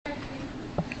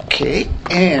Okay,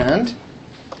 and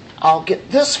I'll get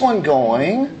this one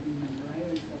going.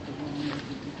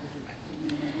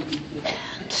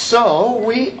 So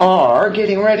we are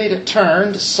getting ready to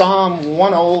turn to Psalm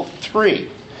 103.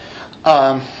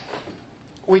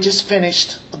 We just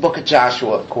finished the book of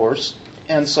Joshua, of course,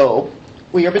 and so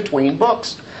we are between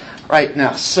books right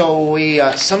now. So we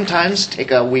sometimes take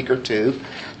a week or two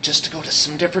just to go to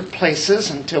some different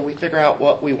places until we figure out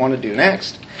what we want to do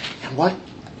next. And what,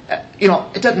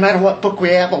 it doesn't matter what book we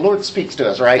have, the Lord speaks to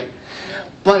us, right?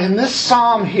 But in this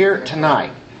psalm here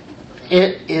tonight,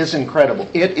 it is incredible.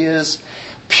 It is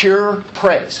pure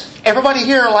praise. Everybody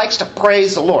here likes to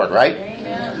praise the Lord, right?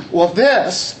 Amen. Well,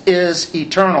 this is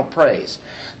eternal praise.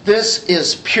 This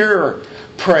is pure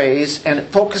praise, and it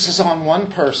focuses on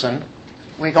one person.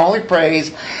 We can only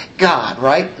praise God,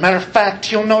 right? Matter of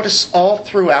fact, you'll notice all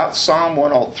throughout Psalm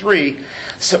 103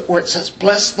 where it says,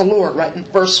 bless the Lord, right in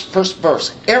first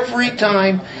verse. Every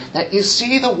time that you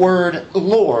see the word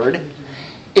Lord,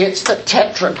 it's the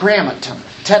tetragrammaton.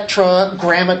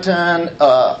 Tetragrammaton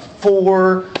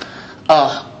for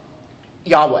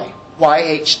Yahweh.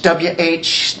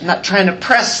 YHWH. Not trying to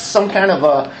press some kind of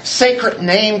a sacred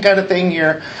name kind of thing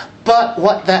here. But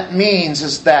what that means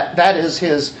is that is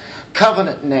His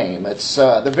covenant name. It's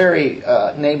the very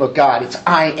name of God. It's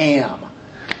I am.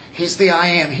 He's the I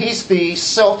am. He's the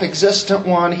self-existent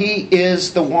one. He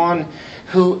is the one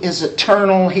who is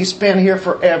eternal. He's been here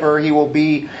forever. He will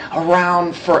be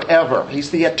around forever.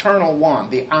 He's the eternal one,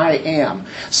 the I am.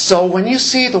 So when you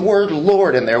see the word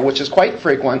Lord in there, which is quite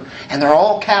frequent, and they're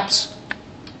all caps,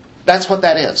 that's what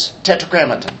that is,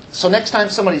 tetragrammaton. So next time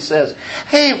somebody says,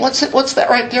 hey, what's that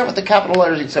right there with the capital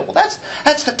letters? You say, well,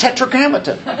 that's the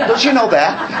tetragrammaton. Don't you know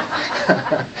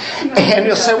that? And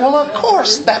you'll say, well, of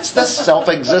course, that's the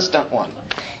self-existent one.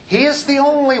 He is the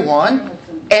only one.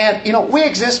 And, we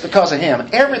exist because of Him.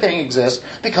 Everything exists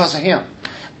because of Him.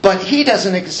 But He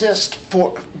doesn't exist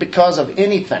because of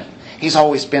anything. He's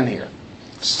always been here.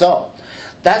 So,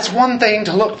 that's one thing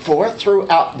to look for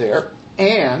throughout there.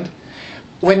 And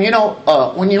when you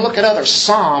look at other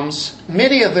Psalms,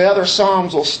 many of the other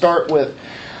Psalms will start with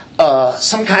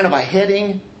some kind of a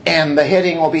heading. And the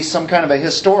heading will be some kind of a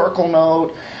historical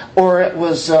note. Or it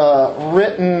was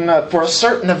written for a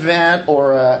certain event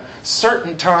or a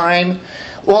certain time.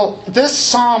 Well, this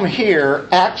psalm here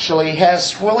actually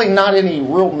has really not any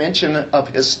real mention of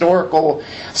historical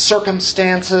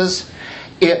circumstances.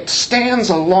 It stands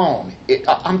alone.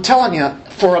 I'm telling you,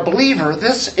 for a believer,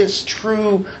 this is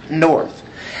true north.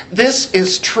 This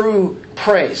is true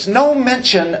praise. No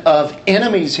mention of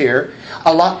enemies here.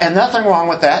 And nothing wrong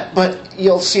with that, but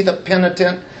you'll see the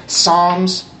penitent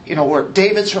psalms, where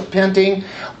David's repenting,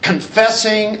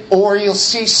 confessing, or you'll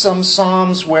see some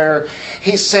psalms where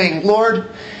he's saying, Lord,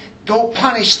 go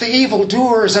punish the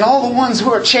evildoers and all the ones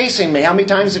who are chasing me. How many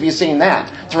times have you seen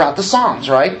that throughout the psalms,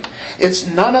 right? It's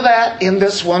none of that in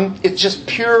this one. It's just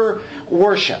pure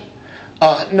worship.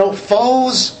 No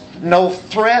foes, no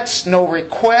threats, no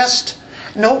request,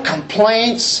 no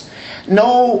complaints,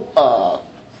 no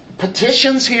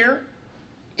petitions here.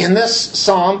 In this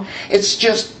psalm, it's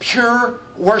just pure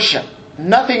worship.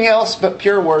 Nothing else but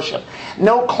pure worship.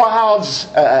 No clouds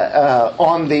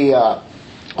on the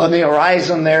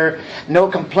horizon there. No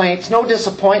complaints, no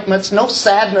disappointments, no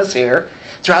sadness here.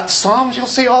 Throughout the Psalms, you'll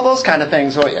see all those kind of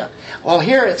things, won't you? Well,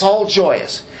 here it's all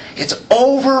joyous. It's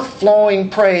overflowing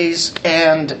praise.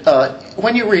 And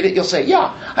when you read it, you'll say,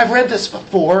 yeah, I've read this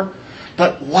before.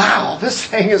 But wow, this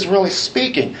thing is really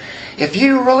speaking. If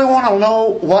you really want to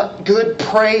know what good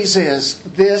praise is,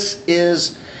 this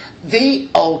is the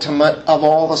ultimate of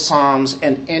all the Psalms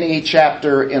in any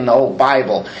chapter in the whole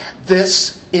Bible.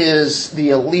 This is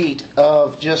the elite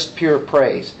of just pure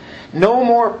praise. No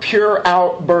more pure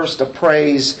outburst of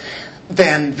praise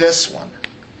than this one,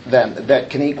 that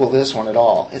can equal this one at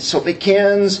all. So it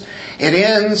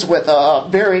ends with a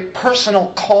very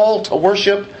personal call to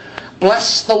worship.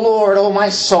 Bless the Lord, O my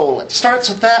soul. It starts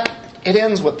with that. It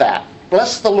ends with that.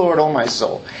 Bless the Lord, O my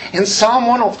soul. In Psalm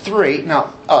 103,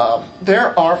 now,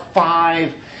 there are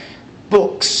 5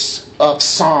 books of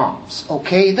Psalms.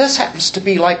 Okay, this happens to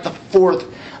be like the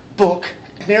 4th book,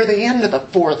 near the end of the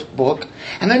 4th book.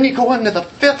 And then you go into the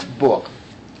 5th book.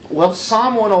 Well,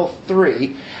 Psalm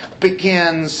 103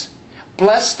 begins,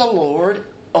 bless the Lord,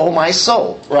 O my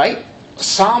soul, right?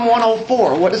 Psalm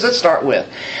 104, what does it start with?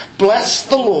 Bless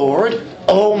the Lord,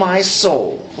 O my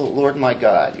soul. Oh, Lord my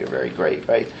God, you're very great,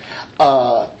 right?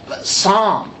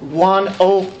 Psalm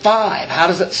 105, how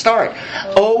does it start?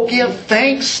 Oh, give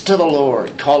thanks to the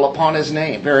Lord. Call upon His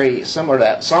name. Very similar to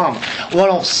that. Psalm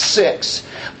 106,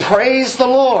 praise the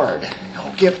Lord.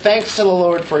 Oh, give thanks to the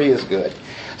Lord for He is good.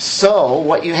 So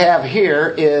what you have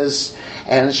here is,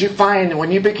 and as you find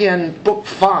when you begin book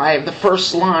 5, the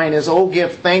first line is, "Oh,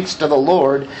 give thanks to the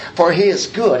Lord, for He is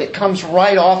good." It comes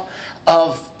right off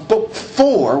of book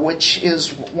 4, which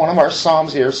is one of our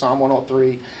Psalms here, Psalm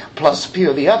 103, plus a few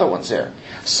of the other ones there.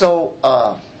 So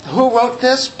who wrote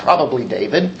this? Probably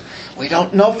David. We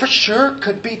don't know for sure.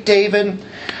 Could be David.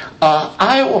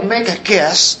 I will make a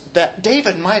guess that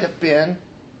David might have been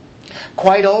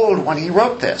quite old when he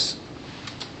wrote this.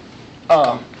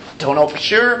 Don't know for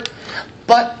sure.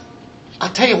 But I'll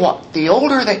tell you what, the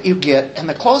older that you get and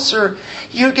the closer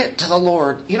you get to the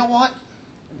Lord, you know what?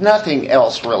 Nothing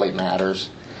else really matters.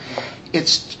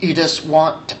 You just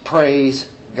want to praise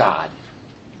God.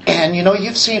 And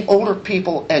you've seen older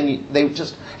people and they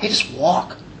just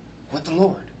walk with the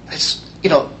Lord.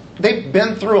 They've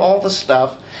been through all the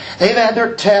stuff. They've had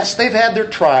their tests, they've had their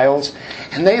trials,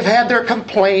 and they've had their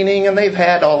complaining, and they've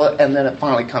had all it, and then it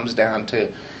finally comes down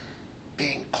to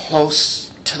being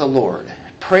close to the Lord,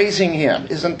 praising Him.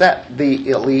 Isn't that the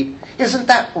elite? Isn't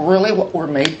that really what we're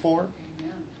made for?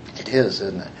 Amen. It is,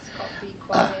 isn't it? It's called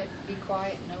be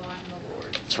quiet, know I'm the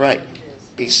Lord. That's right.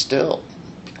 Be still,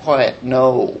 be quiet,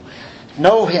 know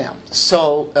Him.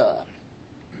 So,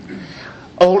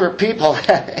 older people,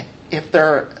 if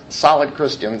they're solid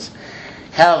Christians,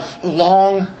 have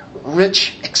long,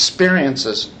 rich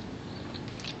experiences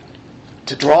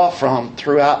to draw from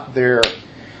throughout their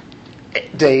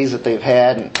days that they've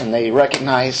had, and they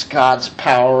recognize God's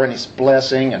power and His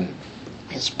blessing and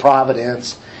His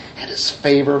providence and His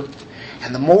favor.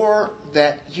 And the more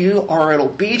that you are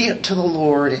obedient to the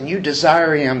Lord and you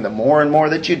desire Him, the more and more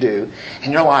that you do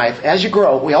in your life, as you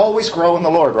grow, we always grow in the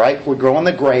Lord, right? We grow in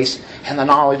the grace and the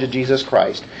knowledge of Jesus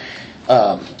Christ.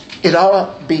 It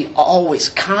ought to be always,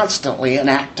 constantly an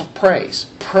act of praise.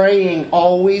 Praying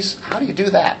always. How do you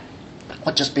do that?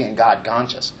 Well, just being God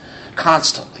conscious.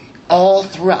 Constantly. All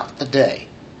throughout the day.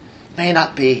 It may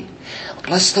not be,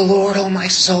 "Bless the Lord, oh my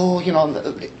soul," in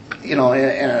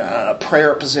a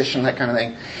prayer position, that kind of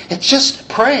thing. It's just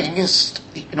praying is,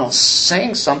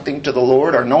 saying something to the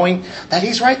Lord or knowing that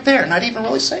He's right there, not even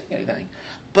really saying anything,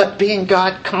 but being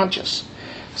God conscious.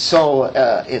 So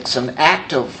it's an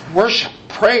act of worship,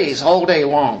 praise all day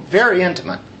long, very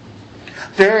intimate,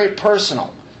 very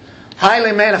personal,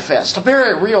 highly manifest, a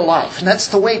very real life. And that's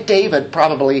the way David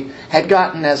probably had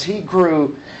gotten as he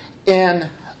grew in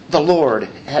the Lord,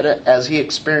 as he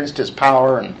experienced His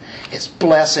power and His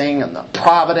blessing and the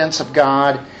providence of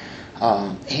God.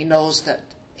 He knows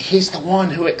that He's the one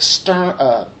who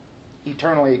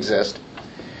eternally exists.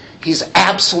 He's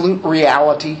absolute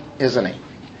reality, isn't He?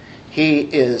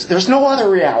 There's no other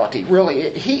reality, really.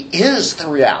 He is the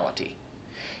reality.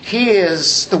 He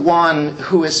is the one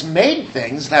who has made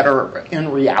things that are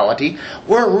in reality.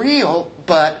 We're real,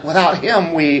 but without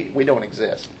Him, we don't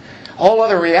exist. All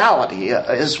other reality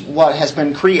is what has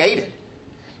been created.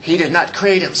 He did not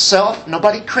create Himself.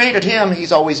 Nobody created Him.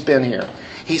 He's always been here.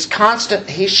 He's constant.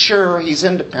 He's sure. He's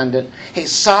independent.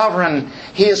 He's sovereign.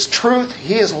 He is truth.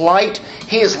 He is light.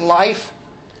 He is life.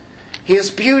 He is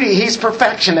beauty. He's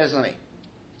perfection, isn't He?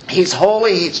 He's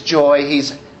holy. He's joy.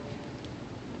 He's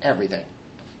everything.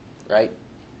 Right?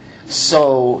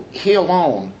 So He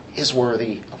alone is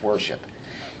worthy of worship.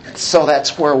 So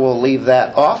that's where we'll leave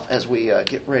that off as we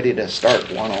get ready to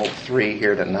start 103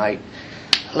 here tonight.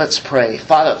 Let's pray.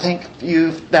 Father, thank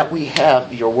You that we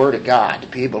have Your Word of God to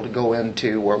be able to go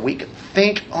into where we can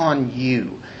think on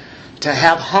You, to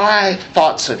have high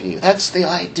thoughts of You. That's the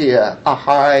idea, a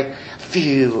high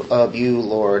view of You,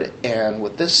 Lord. And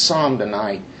with this psalm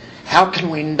tonight, how can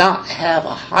we not have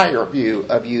a higher view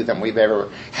of You than we've ever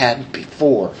had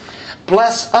before?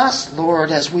 Bless us,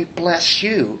 Lord, as we bless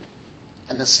You,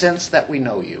 in the sense that we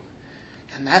know You.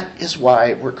 And that is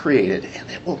why we're created. And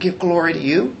it will give glory to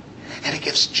You, and it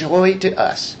gives joy to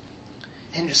us.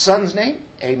 In Your Son's name,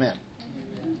 amen.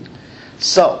 Amen.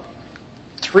 So,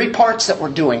 3 parts that we're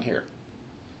doing here.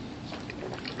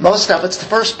 Most of it's the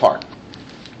first part.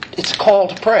 It's a call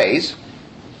to praise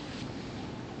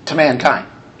to mankind.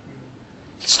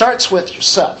 It starts with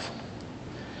yourself.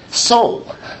 Soul.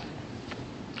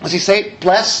 What does He say?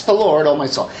 Bless the Lord, O my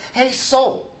soul. Hey,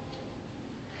 soul.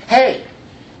 Hey,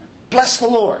 bless the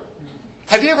Lord.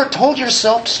 Have you ever told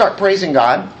yourself to start praising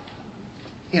God?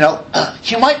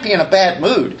 You might be in a bad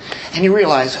mood and you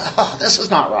realize, oh, this is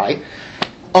not right.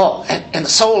 Oh, and the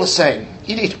soul is saying,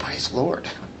 you need to praise the Lord.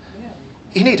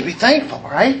 You need to be thankful,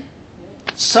 right?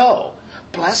 So,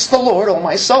 bless the Lord, O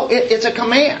my soul. It's a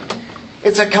command.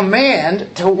 It's a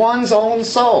command to one's own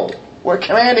soul. We're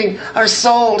commanding our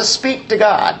soul to speak to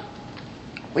God.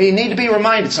 We need to be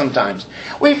reminded sometimes.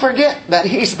 We forget that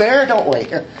He's there, don't we?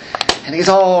 And He's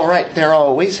all right there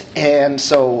always. And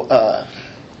so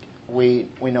we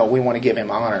know we want to give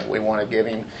Him honor. We want to give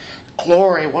Him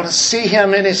glory. We want to see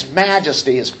Him in His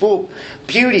majesty, His full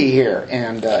beauty here.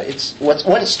 And it's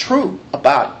what is true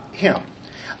about Him.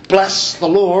 Bless the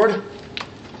Lord,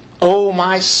 O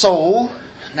my soul.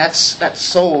 And that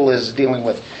soul is dealing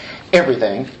with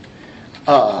everything.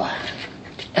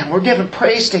 And we're giving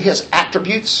praise to His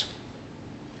attributes.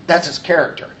 That's His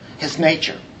character, His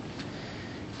nature,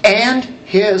 and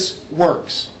His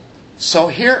works. So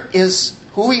here is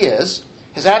who He is,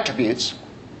 His attributes,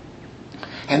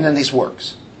 and then these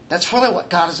works. That's really what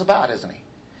God is about, isn't He?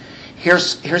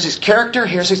 Here's His character,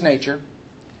 here's His nature,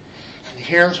 and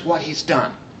here's what He's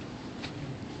done.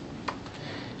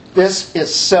 This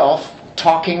is self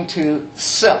talking to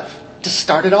self to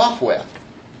start it off with.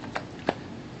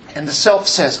 And the self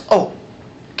says, oh,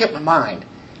 get my mind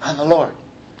on the Lord.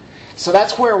 So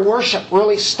that's where worship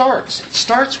really starts. It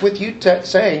starts with you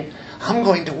saying, I'm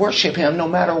going to worship Him no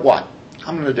matter what.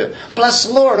 I'm going to do it. Bless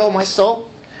the Lord, oh my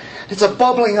soul. It's a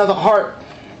bubbling of the heart.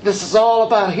 This is all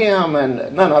about Him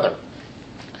and none other.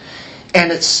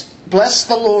 And it's, bless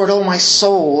the Lord, oh my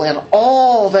soul, and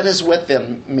all that is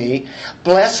within me.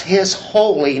 Bless His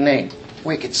holy name.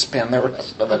 We could spend the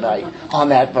rest of the night on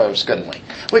that verse, couldn't we?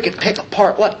 We could pick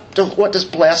apart what does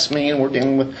bless mean. We're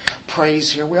dealing with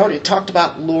praise here. We already talked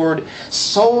about Lord.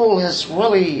 Soul is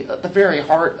really the very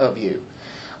heart of you.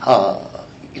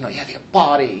 You have your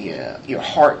body, your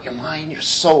heart, your mind, your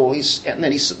soul. And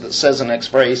then he says the next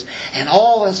phrase, and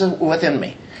all is within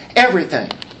me.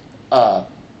 Everything. Love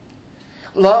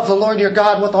the Lord your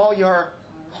God with all your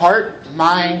heart,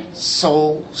 mind,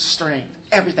 soul, strength.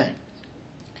 Everything.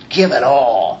 Give it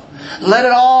all. Let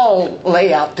it all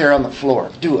lay out there on the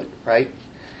floor. Do it, right?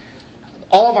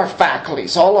 All of our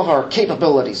faculties, all of our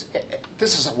capabilities.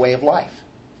 This is a way of life.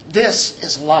 This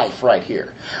is life right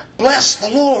here. Bless the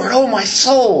Lord, oh my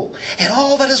soul, and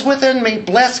all that is within me.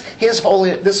 Bless His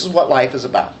holy. This is what life is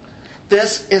about.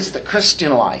 This is the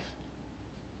Christian life.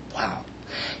 Wow.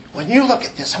 When you look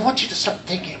at this, I want you to start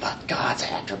thinking about God's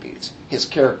attributes, His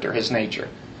character, His nature.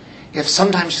 If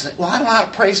sometimes you say, well, I don't know how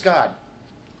to praise God.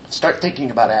 Start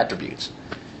thinking about attributes.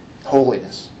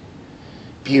 Holiness,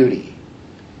 beauty,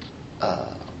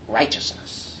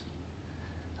 righteousness.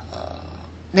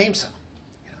 Name some.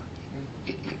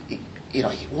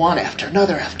 One after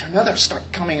another start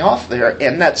coming off there,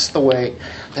 and that's the way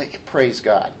that you praise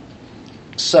God.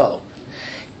 So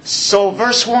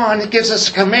verse 1 gives us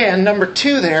a command. Number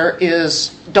 2 there is,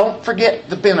 don't forget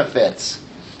the benefits.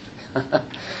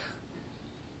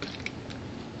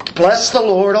 Bless the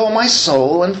Lord, O my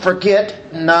soul, and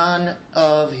forget none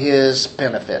of His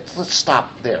benefits. Let's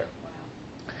stop there.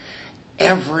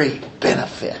 Every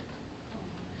benefit.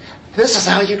 This is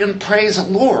how you can praise the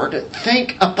Lord.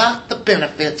 Think about the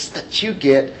benefits that you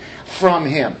get from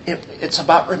Him. It's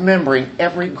about remembering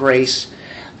every grace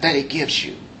that He gives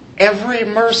you. Every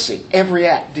mercy, every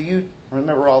act. Do you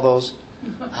remember all those?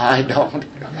 I don't.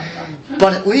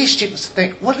 But at least you can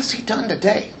think, what has He done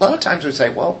today? A lot of times we say,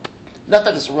 well,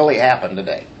 nothing has really happened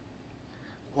today.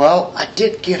 Well, I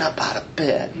did get up out of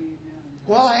bed.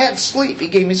 Well, I had sleep. He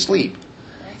gave me sleep.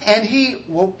 And He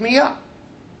woke me up.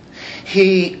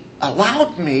 He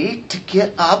allowed me to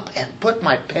get up and put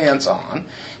my pants on,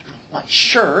 my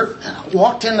shirt, and I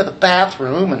walked into the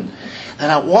bathroom, and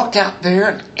I walked out there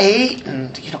and ate,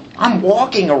 and I'm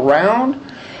walking around.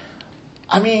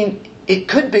 I mean, it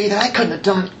could be that I couldn't have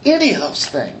done any of those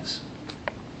things.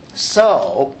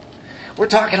 So, we're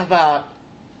talking about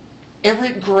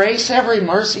every grace, every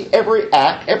mercy, every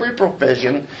act, every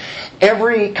provision,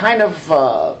 every kind of,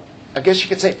 I guess you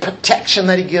could say, protection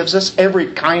that He gives us,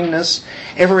 every kindness,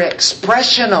 every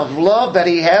expression of love that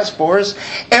He has for us,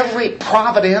 every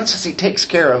providence as He takes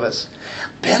care of us.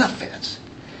 Benefits.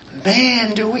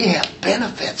 Man, do we have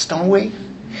benefits, don't we?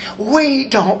 We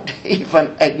don't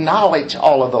even acknowledge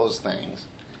all of those things.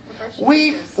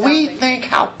 We think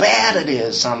how bad it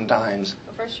is sometimes.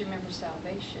 Well, first you remember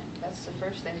salvation. That's the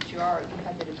first thing that you are. You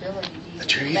have that ability to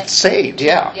that you're saved,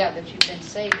 yeah. Yeah, that you've been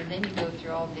saved. And then you go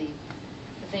through all the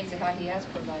things that how He has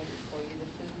provided for you. The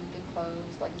food, the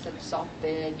clothes, like you said, the soft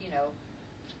bed, if you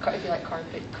like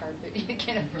carpet,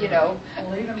 Well,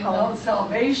 even without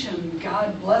salvation,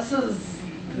 God blesses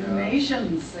the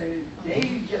nations.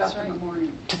 They get up in the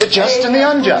morning. To the just and the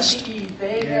unjust.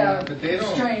 They have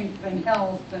strength and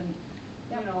health, and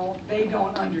they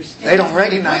don't understand. They don't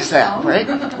recognize that, right?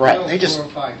 Right. They just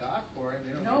glorify God for it.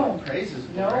 They don't give praises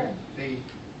for it.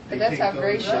 But that's how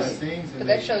gracious. But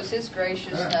that shows His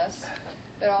graciousness.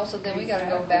 But also, then we got to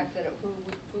go back to who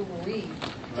were we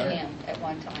to Him at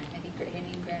one time, and He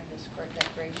granted us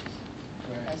that gracious.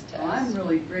 as to Well, I'm us.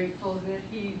 really grateful that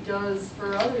he does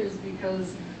for others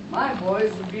because my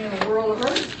boys would be in a world of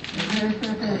hurt.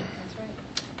 That's right.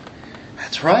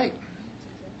 That's right.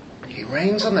 He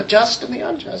reigns on the just and the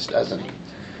unjust, doesn't he?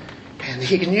 And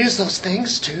he can use those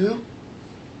things to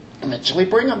eventually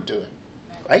bring them to him.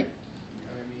 Right?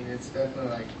 I mean, it's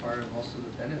definitely like part of also the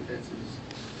benefits is,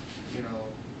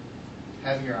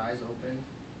 having your eyes open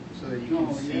so that you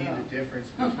can see the difference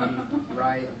between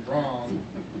right and wrong.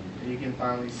 And you can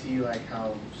finally see like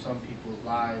how some people's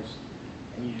lives,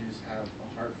 and you just have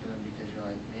a heart for them because you're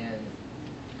like, man,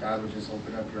 if God would just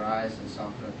open up your eyes and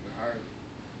soften up your heart.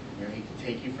 He can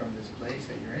take you from this place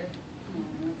that you're in.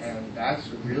 And that's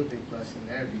a real big blessing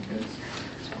there because,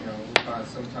 we find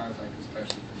sometimes, like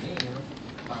especially for me,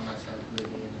 I find myself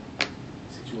living in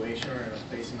a situation or in a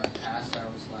place in my past I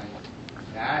was like,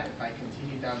 that, if I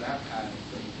continue down that path,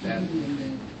 then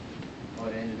definitely I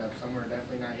would have ended up somewhere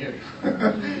definitely not here.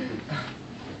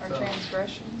 Our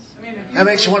transgressions. I mean, if That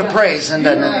makes you want to praise, and you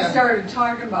really started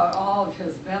talking about all of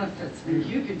his benefits, and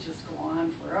you could just go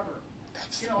on forever.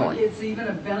 That's the point. It's even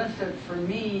a benefit for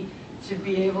me to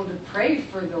be able to pray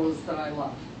for those that I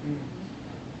love.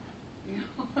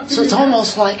 So it's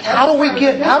almost like how do we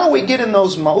get in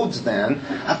those modes then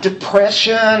of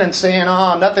depression and saying,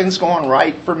 oh, nothing's going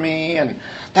right for me, and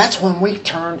that's when we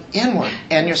turn inward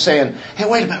and you're saying, hey,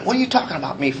 wait a minute, what are you talking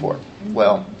about me for?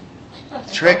 Well,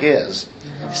 the trick is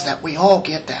that we all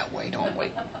get that way, don't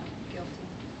we?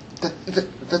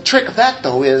 The trick of that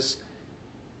though is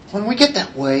when we get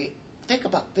that way, think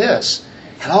about this,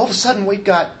 and all of a sudden we've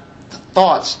got the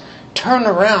thoughts turned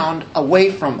around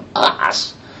away from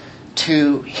us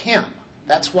to Him.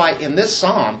 That's why in this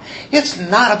psalm, it's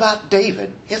not about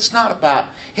David. It's not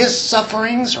about his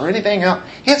sufferings or anything else.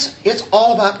 It's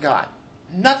all about God.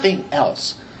 Nothing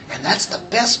else. And that's the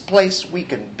best place we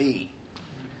can be.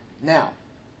 Now,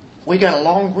 we got a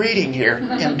long reading here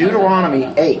in Deuteronomy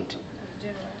 8.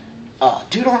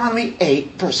 Deuteronomy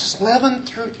 8, verses 11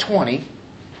 through 20.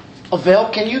 Vel,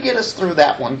 can you get us through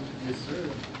that one? Yes, sir.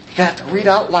 You have to read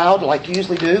out loud like you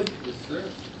usually do. Yes, sir.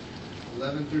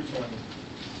 11 through 20. It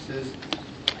says,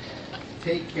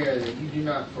 take care that you do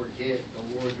not forget the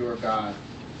Lord your God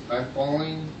by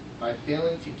failing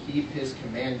to keep His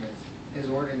commandments, His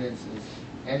ordinances,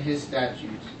 and His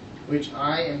statutes, which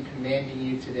I am commanding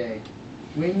you today.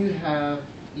 When you have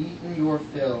eaten your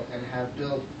fill and have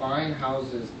built fine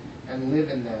houses and live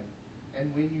in them,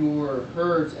 and when your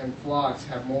herds and flocks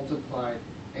have multiplied,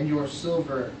 and your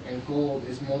silver and gold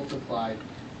is multiplied,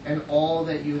 and all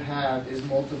that you have is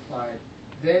multiplied,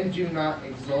 then do not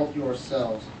exalt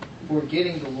yourselves,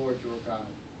 forgetting the Lord your God,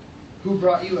 who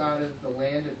brought you out of the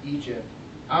land of Egypt,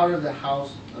 out of the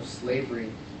house of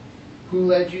slavery, who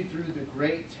led you through the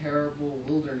great terrible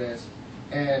wilderness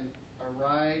and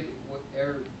arid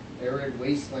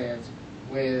wastelands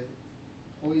with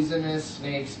poisonous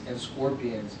snakes and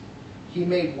scorpions. He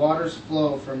made waters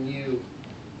flow from you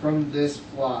from this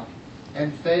flock,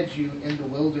 and fed you in the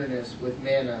wilderness with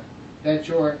manna that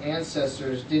your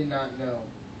ancestors did not know,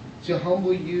 to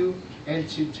humble you and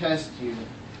to test you,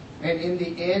 and in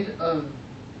the end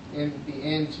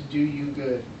to do you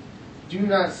good. Do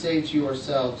not say to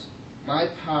yourselves, my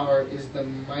power is the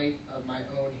might of my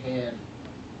own hand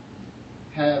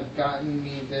have gotten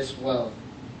me this wealth.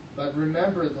 But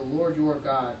remember the Lord your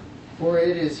God, for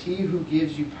it is He who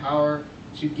gives you power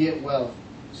to get wealth,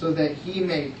 so that He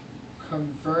may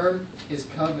confirm His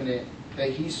covenant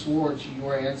that He swore to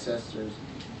your ancestors,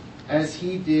 as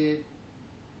He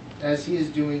is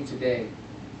doing today.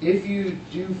 If you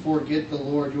do forget the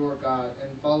Lord your God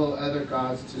and follow other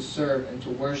gods to serve and to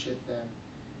worship them,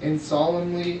 I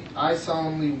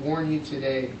solemnly warn you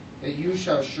today that you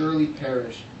shall surely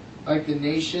perish, like the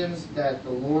nations that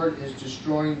the Lord is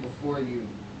destroying before you.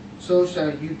 So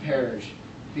shall you perish,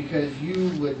 because you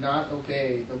would not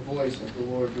obey the voice of the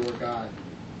Lord your God.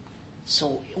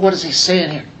 So what is he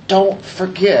saying here? Don't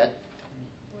forget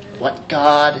what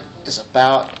God is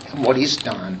about and what He's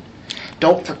done.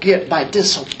 Don't forget by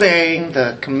disobeying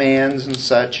the commands and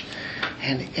such.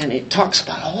 And it talks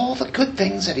about all the good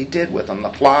things that He did with them,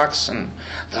 the flocks and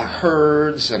the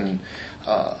herds, and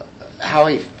how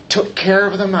He took care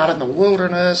of them out in the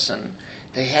wilderness, and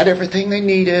they had everything they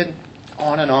needed,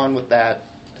 on with that.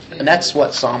 And that's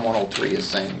what Psalm 103 is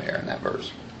saying there in that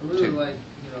verse. I really like,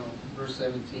 verse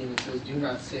 17, it says, do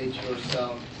not say to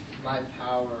yourself, my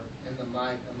power and the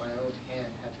might of my own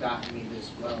hand have gotten me this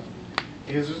wealth.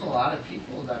 Because there's a lot of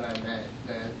people that I met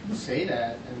that say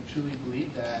that and truly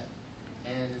believe that,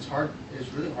 and it's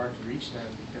really hard to reach them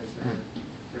because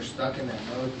they're stuck in that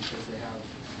mode because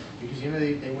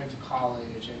they went to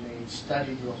college and they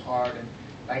studied real hard and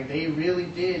Like, they really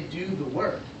did do the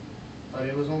work. But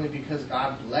it was only because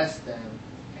God blessed them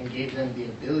and gave them the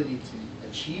ability to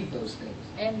achieve those things.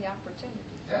 And the opportunity.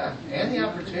 Yeah, and the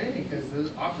opportunity, because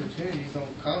those opportunities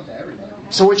don't come to everybody.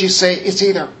 So would you say it's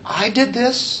either I did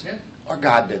this or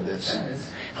God did this? Yeah,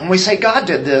 And when we say God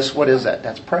did this, what is that?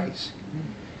 That's praise.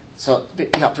 So,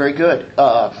 yeah, very good.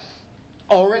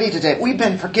 Already today, we've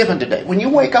been forgiven today. When you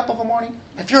wake up in the morning,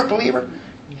 if you're a believer,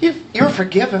 you're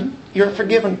forgiven. You're a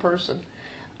forgiven person.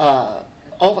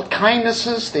 All the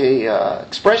kindnesses, the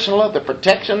expression of love, the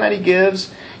protection that He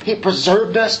gives. He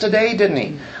preserved us today, didn't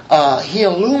He? He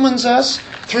illumines us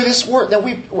through this work that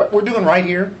we're doing right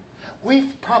here.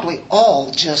 We've probably all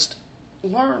just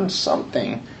learned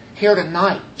something here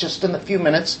tonight, just in the few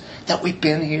minutes that we've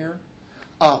been here.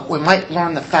 We might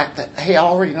learn the fact that, hey, I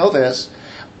already know this,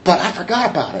 but I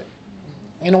forgot about it.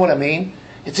 You know what I mean?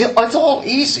 It's all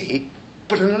easy,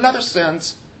 but in another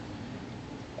sense,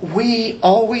 we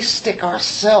always stick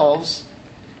ourselves,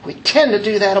 we tend to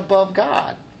do that above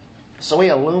God. So He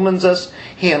illumines us,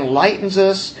 He enlightens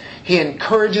us, He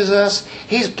encourages us.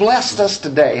 He's blessed us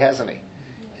today, hasn't He?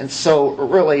 And so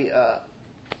really,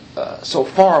 so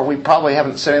far we probably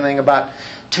haven't said anything about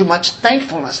too much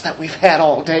thankfulness that we've had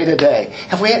all day today.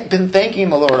 Have we been thanking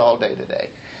the Lord all day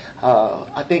today?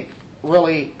 I think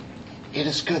really it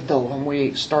is good though when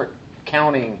we start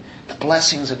counting the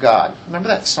blessings of God. Remember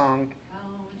that song?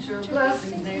 Count your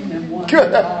blessings, name them one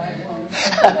Good. by one.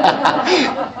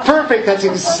 Perfect. That's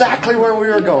exactly where we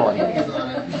were going.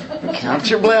 Count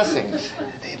your blessings.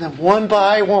 Name them one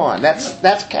by one. That's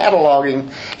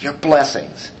cataloging your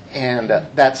blessings. And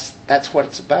that's what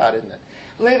it's about, isn't it?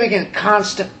 Living in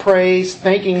constant praise,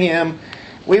 thanking Him.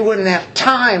 We wouldn't have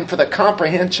time for the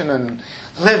comprehension and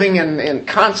living in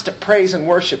constant praise and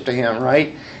worship to Him,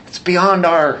 right? It's beyond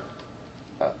our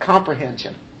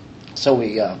comprehension. So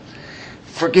we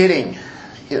forgetting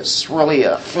is really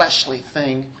a fleshly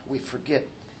thing. We forget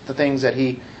the things that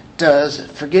He does.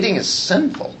 Forgetting is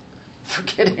sinful.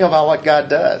 Forgetting about what God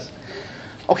does.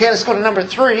 Okay, let's go to number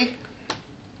 3.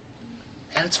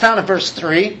 And it's found in verse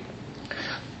 3.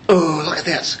 Oh, look at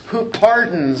this. Who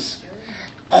pardons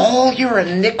all your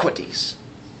iniquities.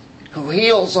 Who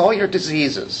heals all your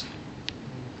diseases.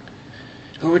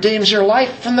 Who redeems your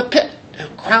life from the pit. Who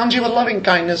crowns you with loving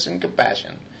kindness and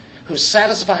compassion. Who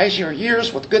satisfies your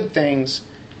years with good things,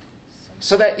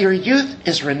 so that your youth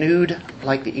is renewed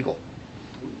like the eagle.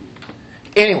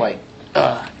 Anyway,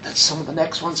 that's some of the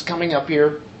next ones coming up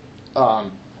here. Our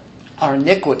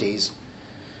iniquities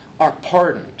are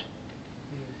pardoned.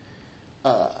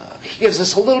 He gives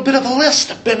us a little bit of a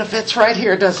list of benefits right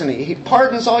here, doesn't He? He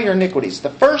pardons all your iniquities.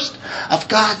 The first of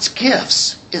God's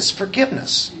gifts is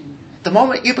forgiveness. The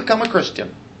moment you become a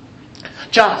Christian.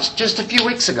 Josh, just a few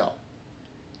weeks ago,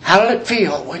 how did it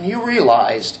feel when you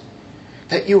realized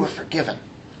that you were forgiven?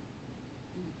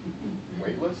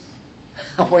 Weightless?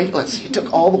 Weightless. You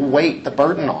took all the weight, the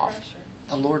burden off.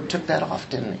 The Lord took that off,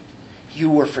 didn't He? You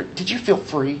were Did you feel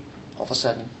free all of a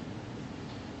sudden?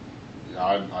 Yeah,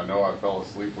 I know I fell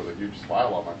asleep with a huge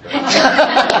smile on my face.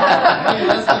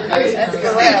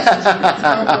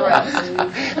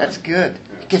 That's good.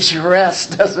 It gives you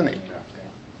rest, doesn't it?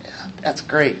 Yeah, that's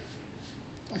great.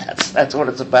 That's what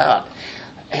it's about.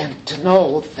 And to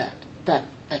know that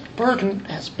burden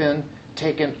has been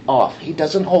taken off. He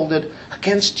doesn't hold it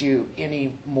against you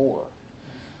anymore.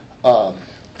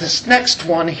 This next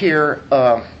one here,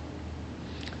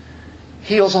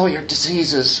 heals all your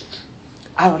diseases.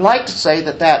 I would like to say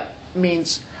that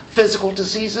means physical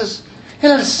diseases.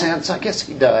 In a sense, I guess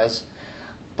He does.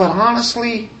 But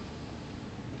honestly,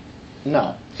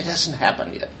 no, it hasn't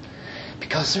happened yet.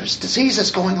 Because there's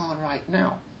diseases going on right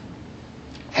now.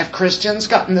 Have Christians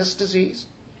gotten this disease?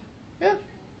 Yeah.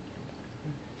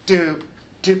 Do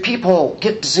people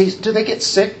get disease? Do they get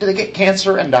sick? Do they get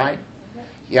cancer and die?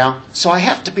 Yeah. So I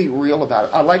have to be real about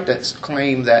it. I like to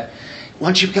claim that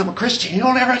once you become a Christian, you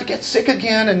don't ever have to get sick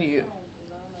again, and you.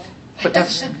 But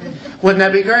wouldn't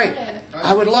that be great?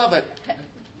 I would love it.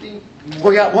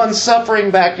 We got one suffering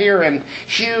back here in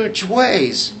huge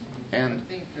ways, and I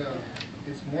think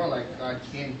it's more like God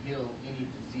can heal any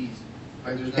disease.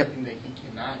 Like there's nothing that He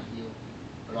cannot heal.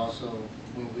 But also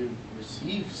when we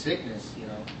receive sickness,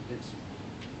 it's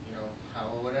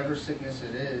how whatever sickness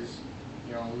it is,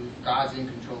 if God's in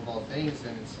control of all things,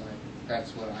 then it's like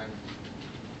that's what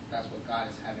God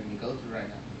is having me go through right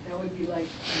now. That would be like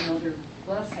another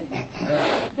blessing.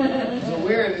 It's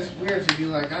weird to be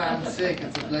like, I'm sick,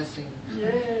 it's a blessing.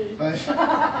 Yay. But, there's...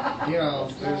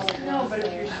 No, but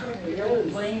if you're sick, you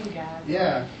don't blame God.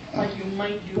 Yeah. Like you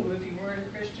might do if you weren't a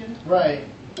Christian. Right.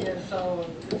 Yeah, so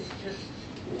it's just,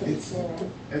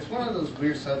 It's one of those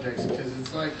weird subjects because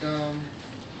it's like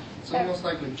it's almost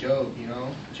like with Job, you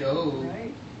know. Job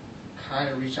Right. kind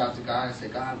of reached out to God and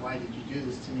said, "God, why did you do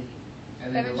this to me?"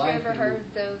 And then Haven't you ever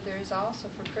heard, though, there's also,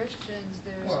 for Christians,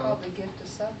 there's called the gift of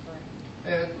suffering.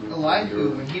 And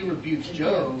Elihu, when he rebukes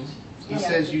Job, he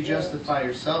says, "You justify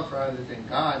yourself rather than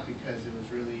God," because it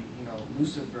was really,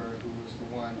 Lucifer who was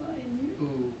the one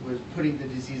who was putting the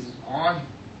diseases on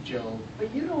Job.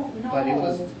 But you don't know But it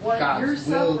was what you're God's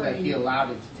will that suffering. He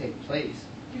allowed it to take place.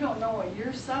 You don't know what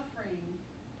your suffering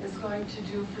is going to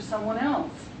do for someone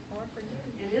else. Or for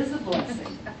you. It is a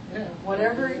blessing. Yeah.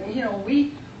 Whatever,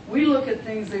 we look at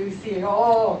things that we see,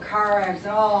 car accident,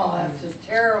 that's just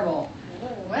terrible.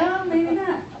 Well, maybe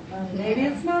not. Maybe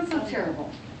it's not so terrible.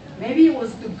 Maybe it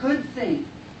was the good thing.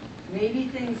 Maybe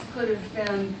things could have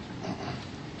been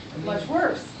much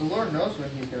worse. The Lord knows when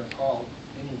He's going to call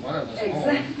any one of us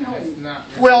Exactly. home. It's not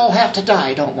really, We all have to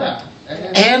die, don't we? Yeah.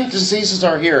 And diseases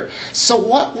are here. So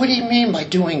what would He mean by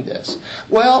doing this?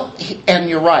 Well, and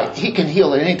you're right, He can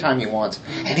heal at any time He wants.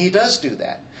 And He does do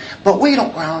that. But we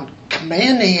don't go around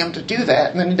commanding Him to do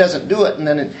that, and then He doesn't do it, and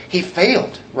then He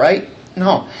failed, right?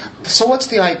 No. So what's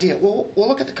the idea? We'll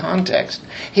look at the context.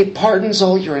 He pardons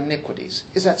all your iniquities.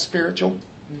 Is that spiritual?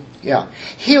 Yeah.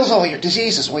 Heals all your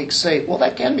diseases. We say, well,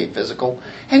 that can be physical.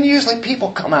 And usually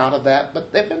people come out of that,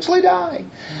 but they eventually die.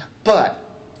 But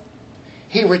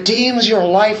He redeems your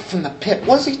life from the pit.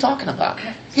 What is He talking about?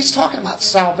 He's talking about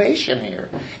salvation here.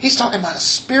 He's talking about a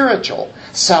spiritual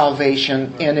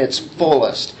salvation in its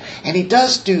fullest. And He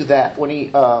does do that when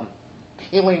He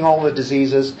healing all the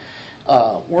diseases.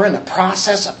 We're in the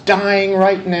process of dying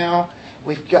right now.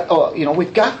 We've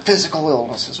got physical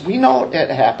illnesses. We know it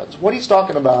happens. What He's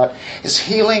talking about is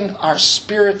healing our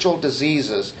spiritual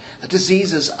diseases, the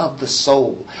diseases of the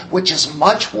soul, which is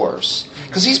much worse.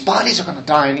 Because these bodies are going to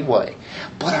die anyway.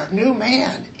 But our new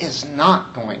man is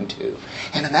not going to.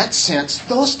 And in that sense,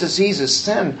 those diseases,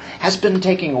 sin has been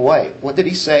taken away. What did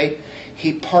He say?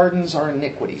 He pardons our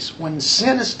iniquities. When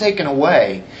sin is taken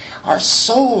away, our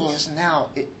soul is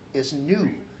now is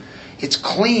new. It's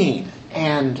clean.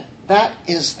 And that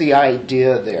is the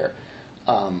idea there.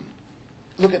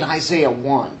 Look at Isaiah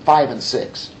 1, 5 and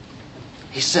 6.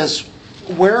 He says,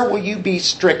 "Where will you be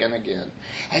stricken again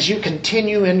as you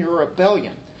continue in your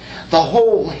rebellion? The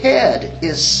whole head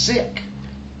is sick.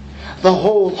 The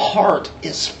whole heart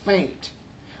is faint.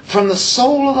 From the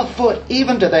sole of the foot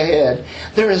even to the head,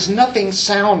 there is nothing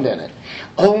sound in it.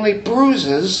 Only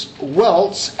bruises,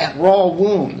 welts, and raw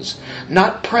wounds,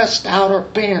 not pressed out or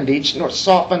bandaged, nor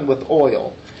softened with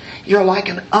oil. You're like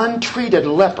an untreated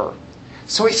leper."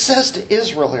 So He says to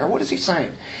Israel here, what is He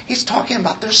saying? He's talking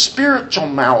about their spiritual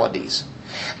maladies.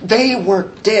 They were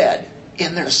dead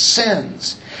in their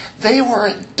sins. They were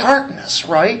in darkness,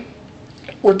 right?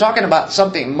 We're talking about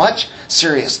something much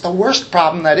serious. The worst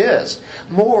problem that is.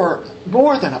 More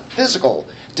than a physical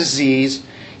disease.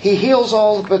 He heals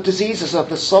all the diseases of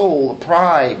the soul, the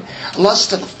pride,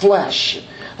 lust of the flesh,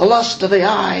 the lust of the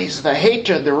eyes, the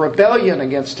hatred, the rebellion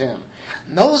against Him.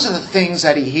 And those are the things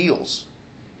that He heals.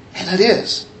 And it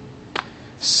is.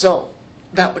 So,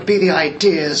 that would be the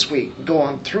idea as we go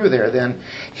on through there then.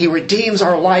 He redeems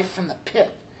our life from the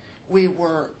pit. We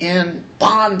were in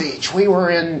bondage. We were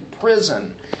in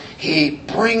prison. He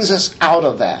brings us out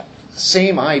of that.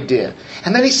 Same idea.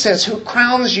 And then He says, who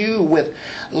crowns you with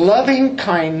loving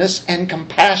kindness and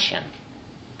compassion.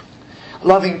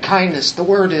 Loving kindness, the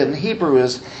word in Hebrew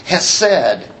is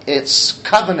hesed. It's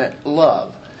covenant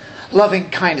love. Loving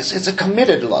kindness, it's a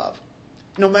committed love.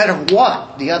 No matter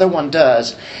what the other one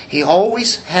does, He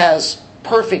always has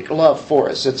perfect love for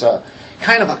us. It's a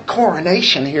kind of a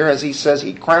coronation here as He says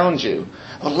He crowns you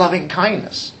with loving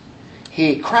kindness.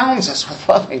 He crowns us with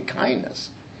loving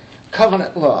kindness.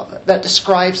 Covenant love. That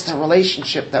describes the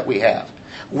relationship that we have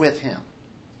with Him.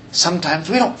 Sometimes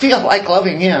we don't feel like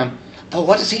loving Him, but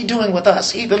what is He doing with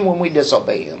us even when we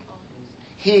disobey Him?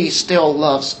 He still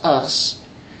loves us.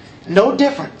 No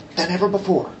different than ever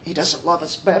before. He doesn't love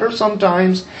us better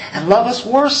sometimes and love us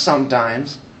worse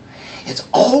sometimes. It's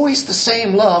always the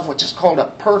same love, which is called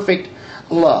a perfect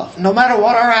love. No matter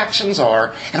what our actions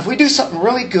are, and if we do something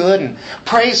really good and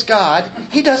praise God,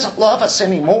 He doesn't love us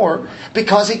anymore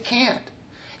because He can't.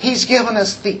 He's given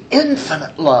us the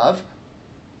infinite love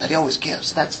that He always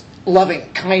gives. That's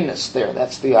loving kindness there.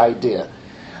 That's the idea.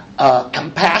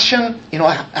 Compassion,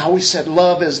 how we said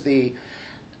love is the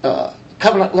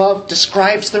covenant love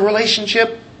describes the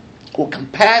relationship. Well,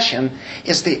 compassion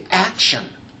is the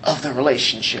action of the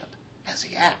relationship as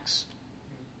He acts,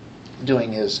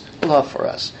 doing His love for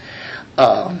us.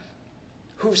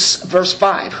 Verse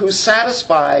 5, who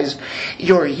satisfies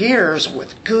your years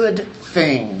with good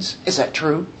things. Is that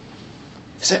true?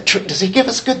 Is that true? Does He give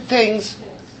us good things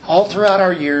all throughout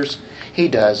our years? He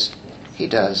does. He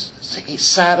does. He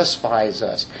satisfies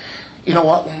us. You know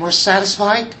what? When we're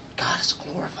satisfied, God is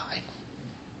glorified.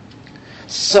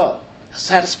 So, a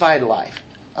satisfied life.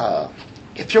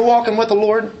 If you're walking with the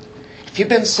Lord, if you've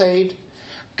been saved,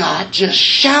 God just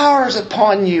showers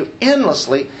upon you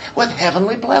endlessly with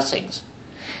heavenly blessings.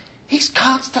 He's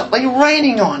constantly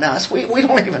raining on us. We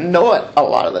don't even know it a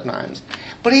lot of the times.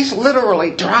 But He's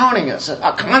literally drowning us.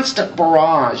 A constant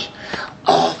barrage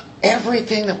of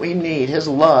everything that we need. His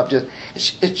love, it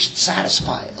should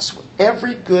satisfy us with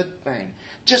every good thing.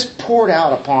 Just poured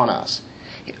out upon us.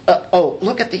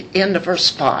 Look at the end of verse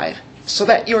 5. So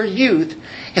that your youth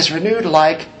is renewed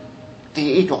like the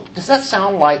eagle. Does that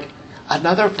sound like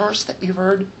another verse that you've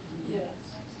heard? Yes.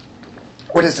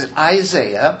 What is it?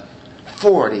 Isaiah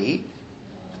 40,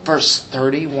 verse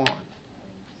 31.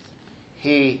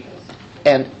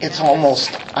 And it's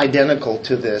almost identical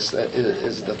to this, that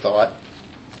is the thought.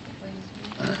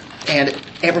 And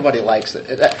everybody likes it.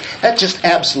 That's just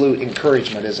absolute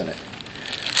encouragement, isn't it?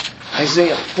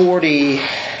 Isaiah 40.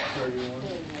 31.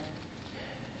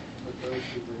 But those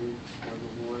who believe for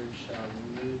the Lord shall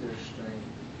renew their strength.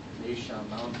 They shall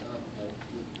mount up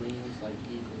with wings like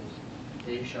eagles.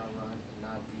 They shall run and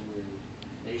not be weary.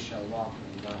 They shall walk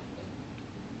and not faint.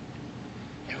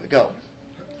 Here we go.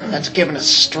 That's giving us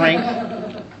strength.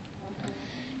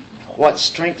 What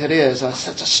strength it is. It's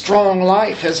a strong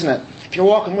life, isn't it? If you're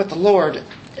walking with the Lord,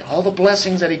 all the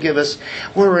blessings that He gives us,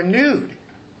 we're renewed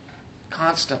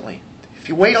constantly. If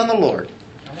you wait on the Lord,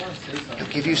 I want to say something He'll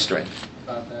give you strength.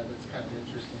 about that. That's kind of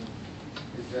interesting.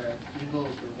 Is that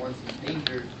eagles were once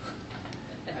endangered,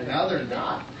 and now they're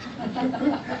not.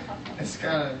 It's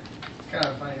kind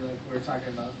of funny. Like we were talking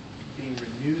about being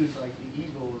renewed like the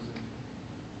eagles, and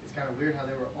it's kind of weird how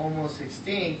they were almost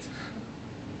extinct,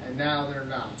 and now they're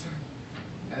not.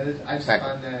 And I just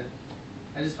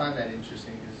find that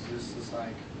interesting. It's just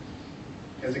like,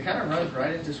 because it kind of runs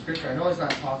right into Scripture. I know it's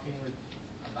not talking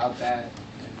about that,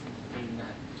 and not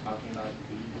talking about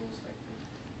the eagles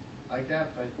like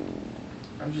that, but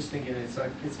I'm just thinking it's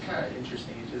kind of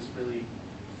interesting. It's just really,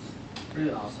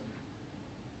 really awesome.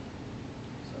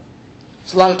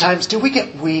 So a lot of times, do we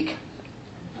get weak?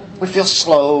 We feel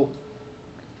slow.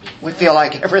 We feel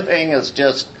like everything is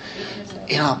just,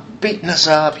 beating us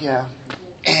up, yeah.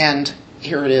 And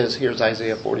here it is. Here's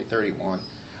Isaiah 40:31.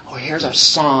 Oh, here's our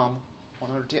Psalm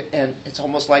 110. And it's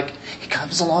almost like He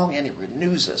comes along and He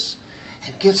renews us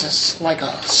and gives us like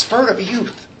a spurt of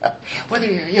youth. Whether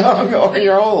you're young or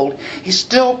you're old, He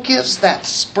still gives that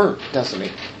spurt, doesn't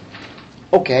He?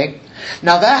 Okay.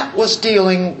 Now that was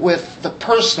dealing with the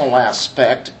personal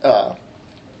aspect.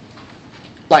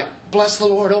 Like, bless the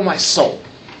Lord, O my soul.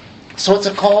 So it's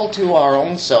a call to our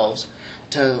own selves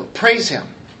to praise Him.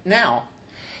 Now,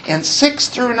 in 6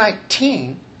 through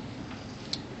 19,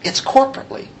 it's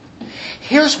corporately.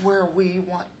 Here's where we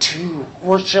want to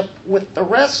worship with the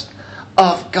rest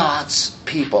of God's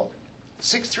people.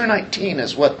 6 through 19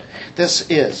 is what this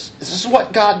is. This is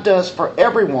what God does for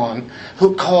everyone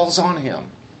who calls on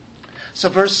Him. So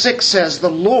verse 6 says, the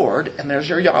Lord, and there's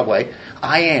your Yahweh,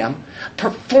 I am,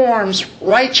 performs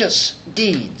righteous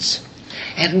deeds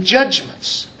and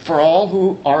judgments for all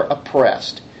who are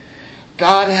oppressed.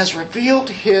 God has revealed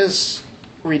His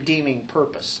redeeming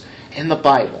purpose in the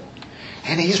Bible.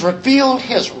 And He's revealed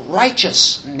His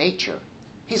righteous nature.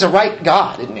 He's a right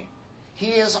God, isn't He?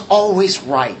 He is always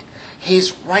right.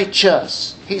 He's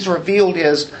righteous. He's revealed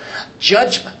His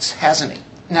judgments, hasn't He?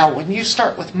 Now, when you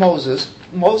start with Moses,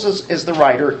 Moses is the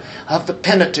writer of the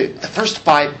Pentateuch, the first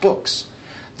 5 books,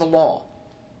 the law,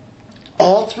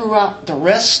 all throughout the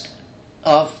rest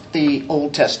of the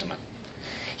Old Testament.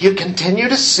 You continue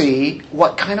to see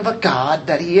what kind of a God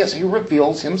that He is. He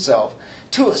reveals Himself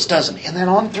to us, doesn't He? And then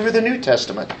on through the New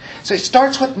Testament. So He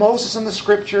starts with Moses in the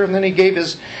Scripture, and then He gave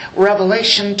His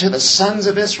revelation to the sons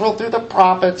of Israel through the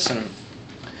prophets. And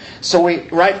so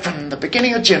right from the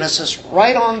beginning of Genesis,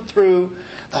 right on through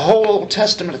the whole Old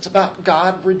Testament, it's about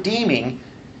God redeeming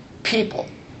people.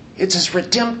 It's His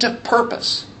redemptive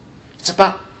purpose. It's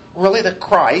about really the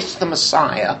Christ, the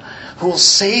Messiah, who will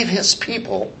save His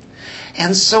people.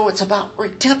 And so it's about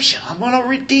redemption. I'm going to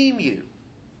redeem you.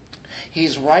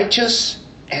 He's righteous,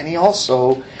 and He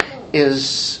also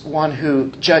is one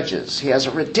who judges. He has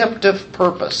a redemptive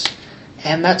purpose.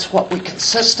 And that's what we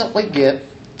consistently get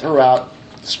throughout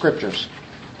the Scriptures.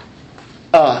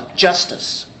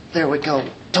 Justice. There we go.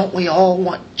 Don't we all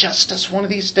want justice one of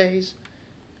these days?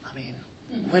 I mean,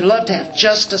 we'd love to have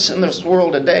justice in this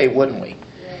world today, wouldn't we?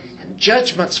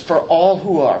 judgments for all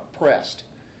who are oppressed.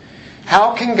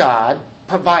 How can God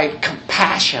provide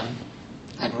compassion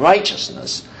and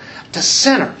righteousness to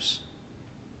sinners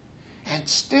and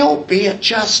still be a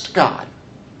just God?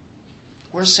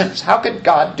 We're sinners. How could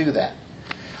God do that?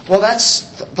 Well, that's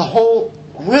the whole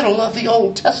riddle of the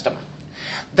Old Testament.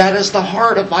 That is the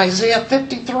heart of Isaiah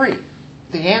 53.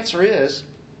 The answer is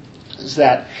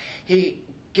that He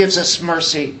gives us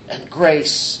mercy and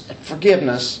grace and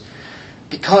forgiveness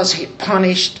because He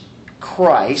punished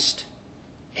Christ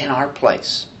in our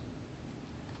place.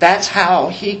 That's how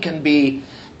He can be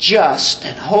just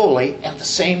and holy at the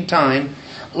same time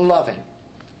loving.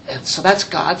 And so that's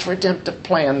God's redemptive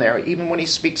plan there, even when He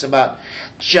speaks about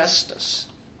justice.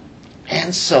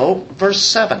 And so, verse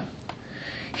 7.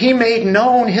 He made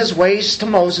known His ways to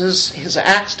Moses, His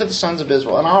acts to the sons of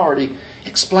Israel. And I already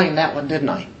explained that one, didn't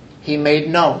I? He made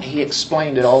known. He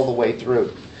explained it all the way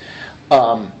through.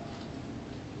 The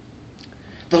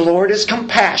Lord is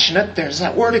compassionate, there's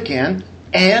that word again,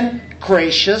 and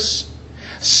gracious,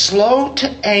 slow to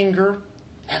anger,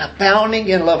 and abounding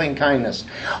in loving kindness.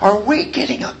 Are we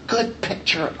getting a good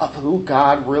picture of who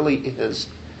God really is?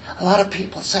 A lot of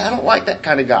people say, I don't like that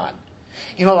kind of God.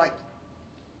 You know, like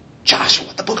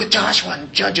Joshua, the book of Joshua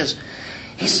and Judges.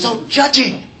 He's so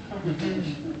judging.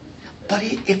 But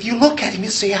if you look at Him, you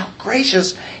see how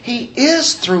gracious He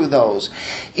is through those.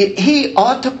 He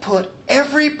ought to put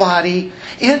everybody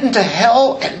into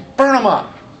hell and burn them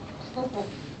up.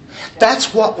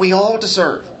 That's what we all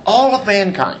deserve. All of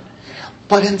mankind.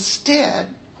 But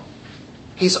instead,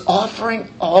 He's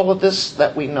offering all of this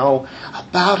that we know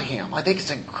about Him. I think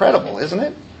it's incredible, isn't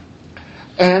it?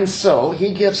 And so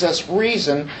He gives us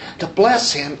reason to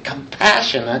bless Him,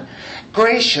 compassionate,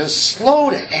 gracious, slow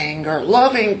to anger,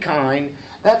 loving, kind.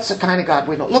 That's the kind of God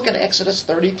we know. Look at Exodus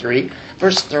 33,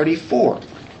 verse 34.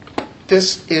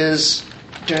 This is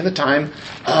during the time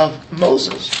of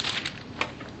Moses.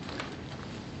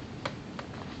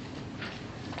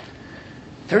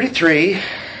 33.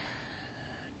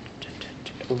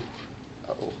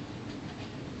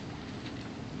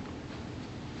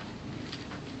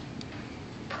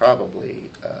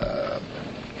 Probably,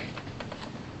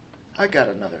 I got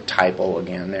another typo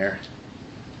again there.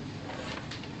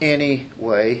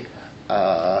 Anyway,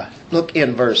 look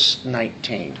in verse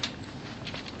 19.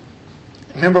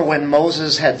 Remember when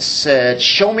Moses had said,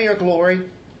 show me your glory?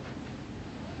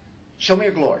 Show me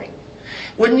your glory.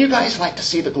 Wouldn't you guys like to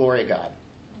see the glory of God?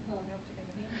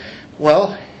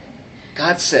 Well,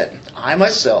 God said, I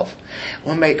myself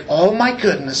will make all my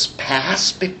goodness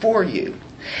pass before you,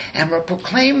 and will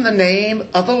proclaim the name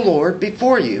of the Lord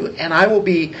before you, and I will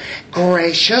be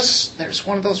gracious, there's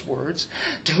one of those words,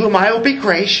 to whom I will be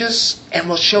gracious, and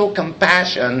will show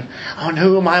compassion on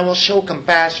whom I will show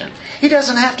compassion. He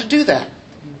doesn't have to do that.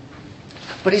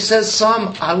 But He says,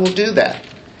 some I will do that.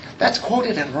 That's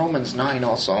quoted in Romans 9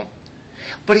 also.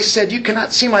 But He said, you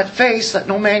cannot see my face, that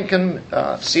no man can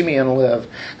see me and live.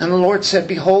 And the Lord said,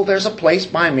 behold, there's a place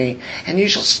by me, and you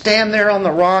shall stand there on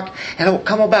the rock, and it will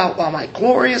come about while my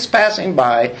glory is passing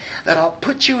by, that I'll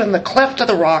put you in the cleft of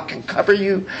the rock, and cover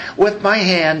you with my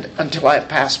hand until I have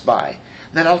passed by.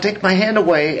 Then I'll take my hand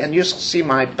away, and you shall see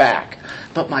my back,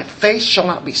 but my face shall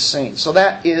not be seen. So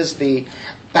that is the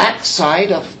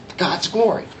backside of God's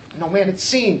glory. No man had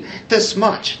seen this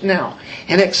much. Now,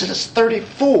 in Exodus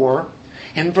 34,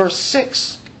 in verse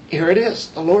 6, here it is.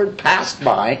 The Lord passed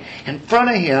by in front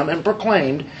of him and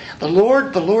proclaimed, the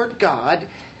Lord God,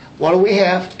 what do we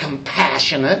have?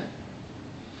 Compassionate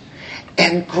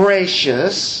and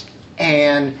gracious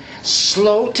and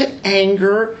slow to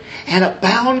anger and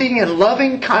abounding in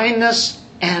loving kindness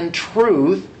and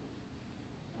truth,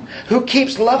 who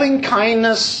keeps loving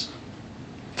kindness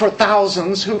for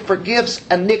thousands, who forgives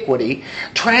iniquity,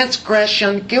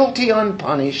 transgression, guilty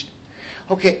unpunished.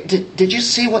 Okay, did you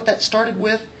see what that started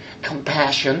with?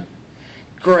 Compassion,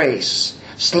 grace,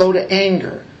 slow to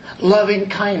anger, loving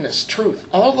kindness, truth.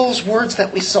 All those words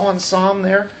that we saw in Psalm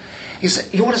there. He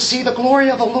said, you want to see the glory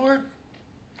of the Lord?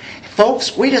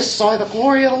 Folks, we just saw the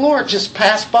glory of the Lord just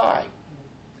pass by.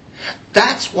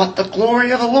 That's what the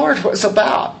glory of the Lord was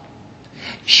about.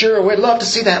 Sure, we'd love to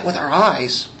see that with our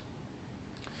eyes.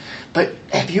 But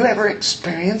have you ever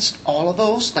experienced all of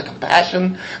those? The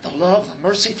compassion, the love, the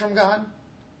mercy from God?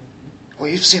 Well,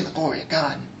 you've seen the glory of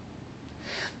God.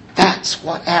 That's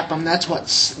what happened. That's what the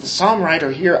psalm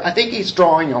writer here, I think he's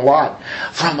drawing a lot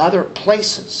from other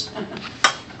places.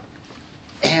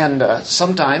 And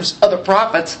sometimes other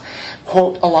prophets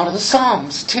quote a lot of the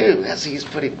Psalms too, as he's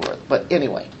putting forth. But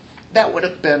anyway, that would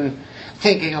have been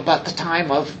thinking about the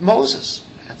time of Moses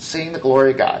and seeing the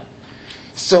glory of God.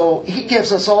 So He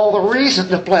gives us all the reason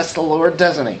to bless the Lord,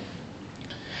 doesn't He?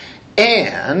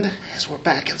 And as we're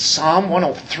back in Psalm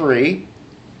 103,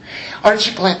 aren't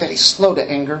you glad that he's slow to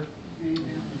anger?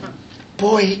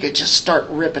 Boy, he could just start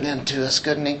ripping into us,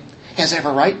 couldn't he? He has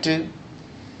every right to.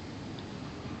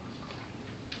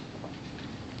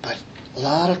 But a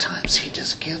lot of times he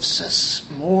just gives us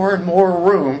more and more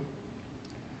room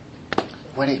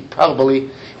when he probably,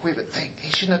 we would think,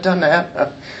 he shouldn't have done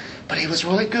that. But he was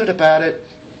really good about it.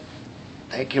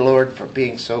 Thank you, Lord, for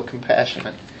being so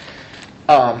compassionate.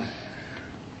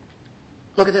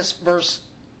 Look at this, verse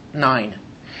 9.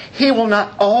 He will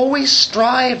not always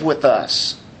strive with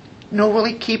us, nor will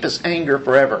he keep his anger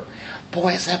forever.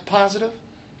 Boy, is that positive?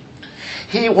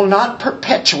 He will not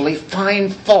perpetually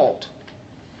find fault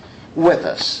with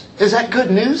us. Is that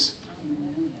good news?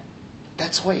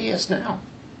 That's the way he is now.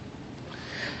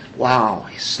 Wow,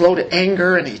 he's slow to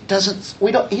anger, and he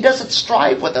doesn't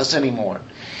strive with us anymore.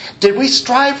 Did we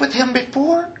strive with him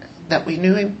before that we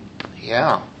knew him?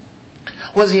 Yeah.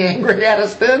 Was he angry at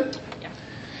us then?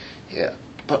 Yeah.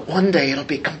 But one day it'll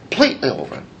be completely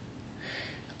over.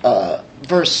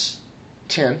 Verse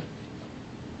 10.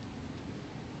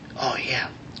 Oh yeah.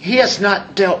 He has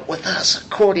not dealt with us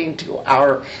according to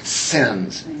our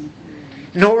sins,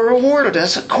 nor rewarded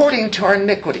us according to our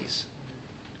iniquities.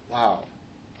 Wow.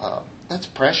 That's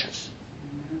precious.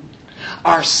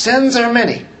 Our sins are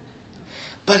many,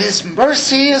 but his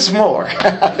mercy is more.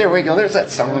 There we go. There's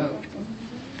that song.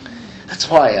 That's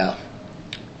why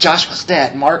Joshua's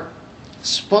dad, Mark, is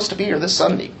supposed to be here this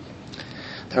Sunday.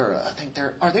 Are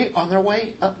they on their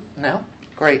way up now?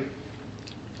 Great.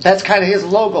 That's kind of his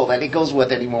logo that he goes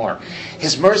with anymore.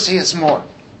 His mercy is more.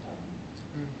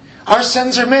 Our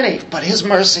sins are many, but his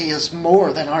mercy is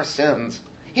more than our sins.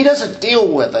 He doesn't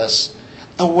deal with us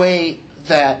the way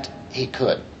that he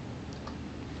could.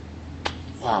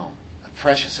 Wow.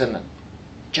 Precious, isn't it?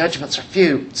 Judgments are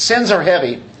few. Sins are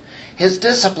heavy. His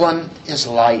discipline is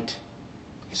light.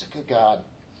 He's a good God.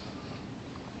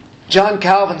 John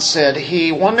Calvin said,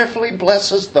 he wonderfully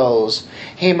blesses those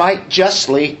he might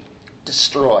justly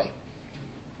destroy.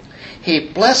 He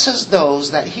blesses those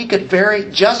that he could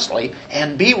very justly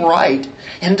and be right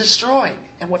in destroying.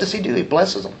 And what does he do? He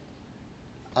blesses them.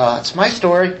 It's my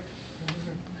story.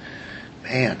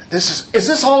 Man, is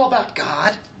this all about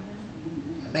God?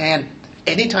 Man,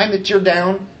 anytime that you're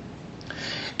down,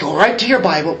 go right to your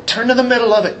Bible, turn to the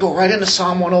middle of it, go right into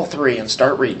Psalm 103 and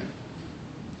start reading.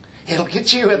 It'll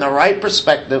get you in the right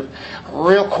perspective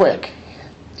real quick,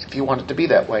 if you want it to be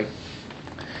that way.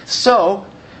 So,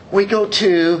 we go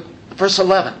to verse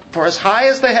 11. For as high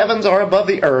as the heavens are above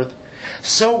the earth,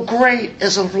 so great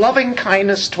is his loving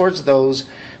kindness towards those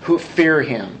who fear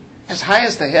him. As high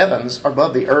as the heavens are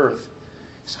above the earth,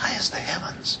 as high as the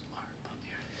heavens are above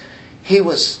the earth. He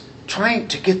was trying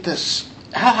to get this.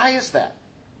 How high is that?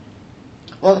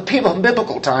 Well, the people in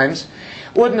biblical times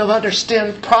wouldn't have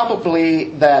understood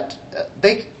probably that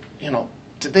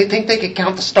did they think they could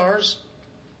count the stars?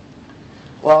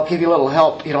 Well, I'll give you a little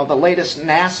help. The latest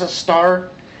NASA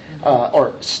star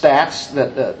or stats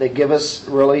that they give us,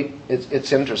 really,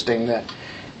 it's interesting that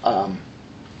a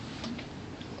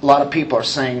lot of people are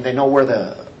saying they know where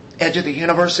the edge of the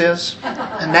universe is.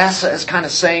 And NASA is kind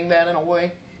of saying that in a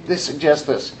way. They suggest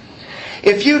this.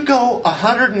 If you go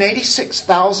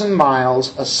 186,000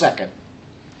 miles a second,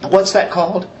 what's that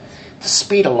called? The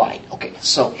speed of light. Okay,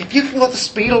 so if you can go the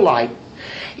speed of light,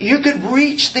 you could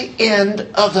reach the end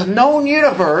of the known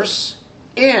universe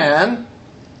in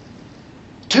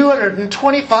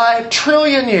 225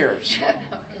 trillion years.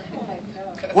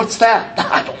 What's that?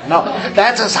 I don't know.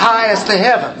 That's as high as the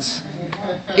heavens.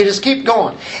 You just keep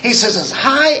going. He says as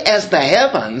high as the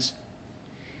heavens.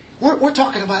 We're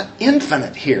talking about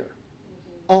infinite here.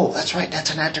 Oh, that's right.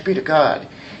 That's an attribute of God.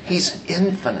 He's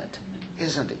infinite,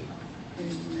 isn't he?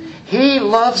 He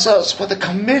loves us with a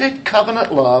committed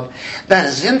covenant love that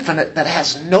is infinite, that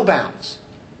has no bounds.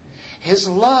 His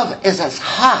love is as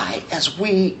high as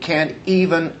we can't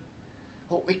imagine.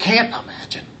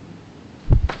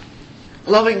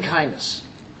 Loving kindness,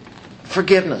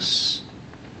 forgiveness.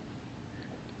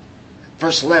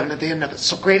 Verse 11 at the end of it.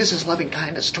 So great is his loving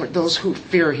kindness toward those who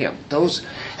fear him.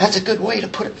 That's a good way to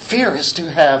put it. Fear is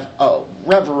to have a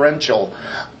reverential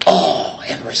awe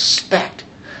and respect.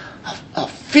 A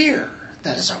fear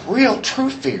that is a real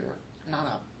true fear.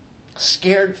 Not a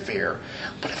scared fear,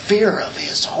 but a fear of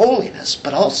his holiness.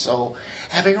 But also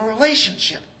having a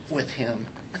relationship with him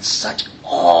with such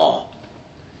awe.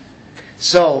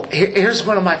 So here's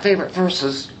one of my favorite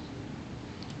verses.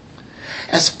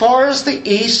 As far as the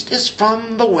east is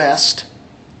from the west,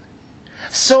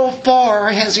 so far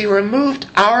has he removed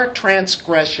our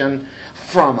transgression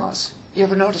from us. You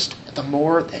ever noticed The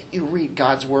more that you read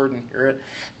God's Word and hear it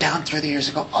down through the years,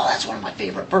 you go, oh, that's one of my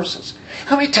favorite verses.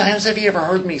 How many times have you ever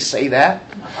heard me say that?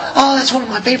 Oh, that's one of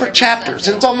my favorite chapters.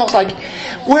 And it's almost like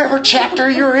wherever chapter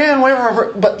you're in,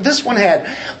 wherever. But this one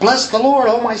had, bless the Lord,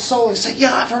 oh my soul. And you say,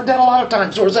 yeah, I've heard that a lot of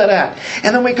times. Where's that at?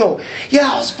 And then we go,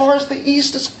 yeah, as far as the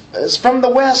east is from the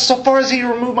west, so far as He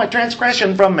removed my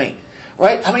transgression from me.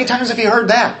 Right? How many times have you heard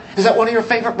that? Is that one of your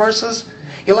favorite verses?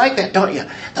 You like that, don't you?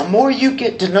 The more you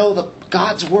get to know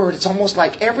God's Word, it's almost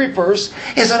like every verse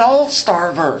is an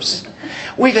all-star verse.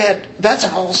 That's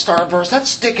an all-star verse. That's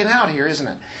sticking out here, isn't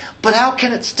it? But how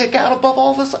can it stick out above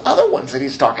all those other ones that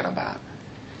he's talking about?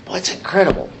 Boy, it's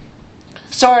incredible.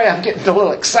 Sorry, I'm getting a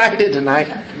little excited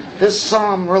tonight. This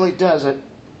psalm really does it.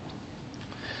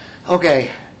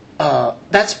 Okay,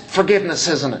 that's forgiveness,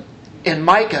 isn't it? In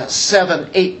Micah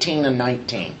 7:18 and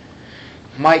 19.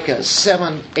 Micah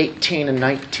 7:18 and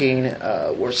 19,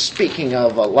 we're speaking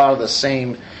of a lot of the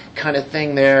same kind of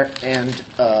thing there, and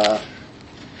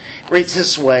reads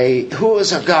this way: who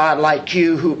is a God like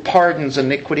you who pardons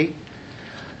iniquity?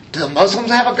 Do the Muslims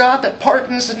have a God that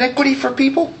pardons iniquity for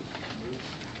people?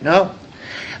 No.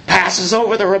 Passes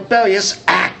over the rebellious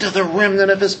act of the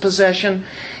remnant of His possession.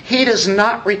 He does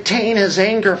not retain His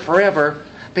anger forever,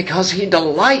 because He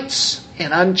delights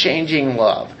in unchanging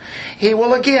love. He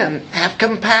will again have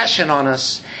compassion on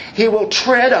us. He will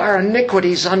tread our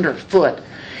iniquities underfoot.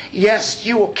 Yes,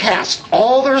 you will cast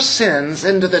all their sins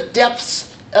into the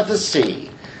depths of the sea.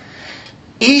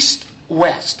 East,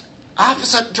 west,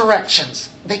 opposite directions.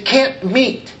 They can't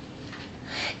meet.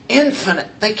 Infinite.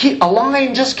 A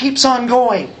line just keeps on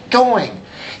going.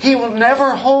 He will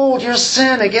never hold your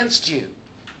sin against you.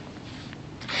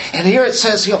 And here it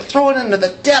says He'll throw it into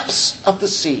the depths of the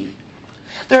sea.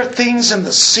 There are things in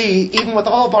the sea, even with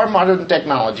all of our modern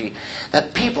technology,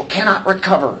 that people cannot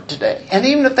recover today. And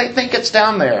even if they think it's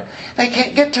down there, they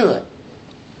can't get to it.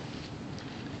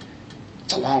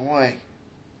 It's a long way.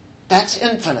 That's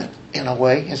infinite in a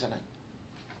way, isn't it?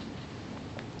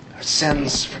 Our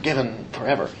sins forgiven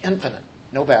forever. Infinite.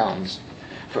 No bounds.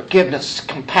 Forgiveness,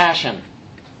 compassion.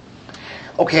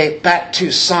 Okay, back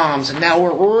to Psalms. And now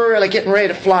we're really getting ready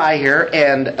to fly here.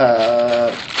 And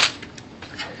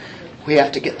we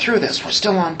have to get through this. We're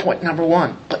still on point number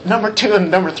 1. But number 2 and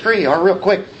number 3 are real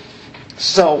quick.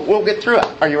 So we'll get through it.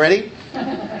 Are you ready?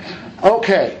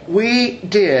 Okay, we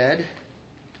did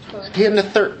 10 to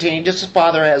 13. Just as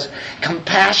Father has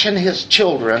compassion His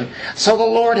children, so the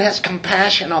Lord has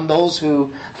compassion on those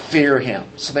who fear Him.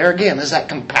 So there again is that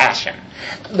compassion.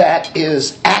 That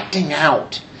is acting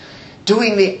out.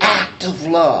 Doing the act of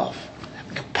love.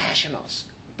 Compassion on us.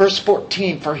 Verse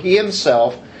 14, for He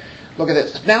Himself, look at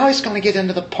this. Now He's going to get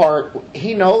into the part,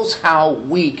 He knows how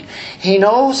weak, He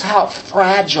knows how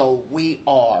fragile we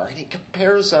are. And He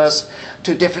compares us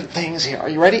to different things here. Are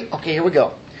you ready? Okay, here we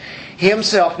go. He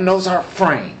Himself knows our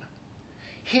frame.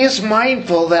 He is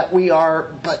mindful that we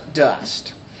are but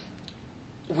dust.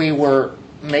 We were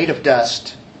made of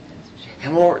dust,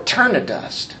 and we'll return to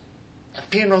dust. At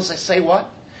funerals they say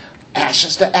what?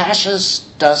 Ashes to ashes,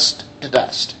 dust to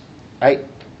dust. Right?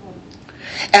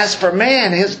 As for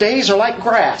man, his days are like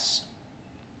grass.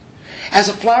 As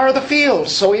a flower of the field,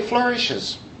 so he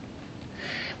flourishes.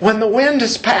 When the wind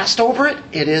has passed over it,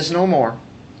 it is no more.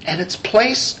 And its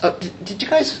place... did you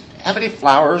guys have any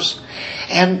flowers?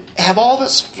 And have all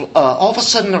of a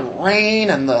sudden the rain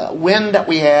and the wind that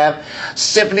we have,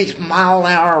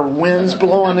 70-mile-an-hour winds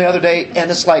blowing the other day,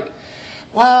 and it's like,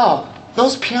 wow,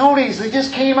 those peonies, they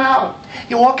just came out.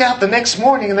 You walk out the next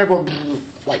morning and they're going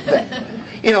like that.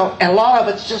 You know, and a lot of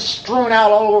it's just strewn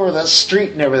out all over the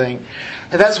street and everything.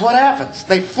 And that's what happens.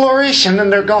 They flourish and then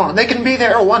they're gone. They can be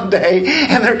there one day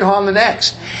and they're gone the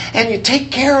next. And you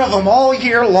take care of them all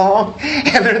year long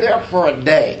and they're there for a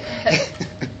day.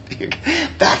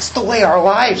 That's the way our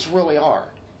lives really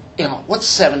are. You know, what's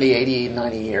 70, 80,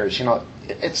 90 years? You know,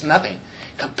 it's nothing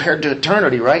compared to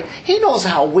eternity, right? He knows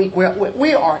how weak we are.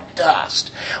 We are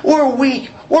dust. We're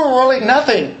weak. We're really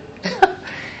nothing.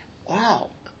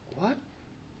 Wow. What?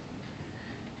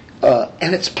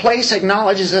 And its place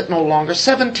acknowledges it no longer.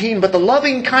 17, but the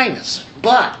loving kindness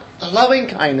of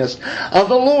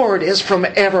the Lord is from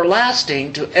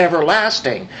everlasting to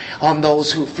everlasting on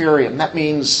those who fear Him. That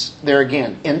means, there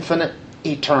again, infinite,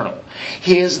 eternal.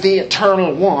 He is the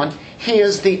eternal one. He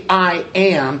is the I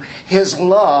am. His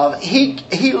love, He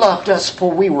loved us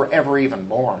before we were ever even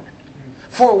born.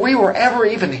 Before we were ever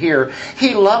even here,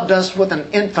 He loved us with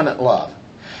an infinite love.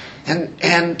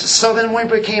 And so then we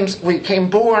became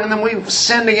born, and then we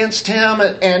sinned against Him,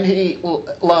 and He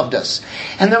loved us.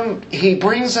 And then He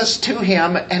brings us to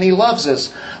Him, and He loves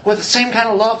us with the same kind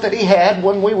of love that He had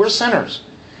when we were sinners.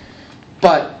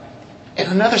 But in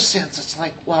another sense, it's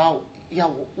like, well, yeah,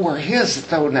 we're His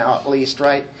though now at least,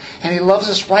 right? And He loves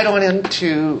us right on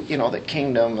into, the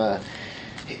kingdom,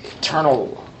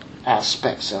 eternal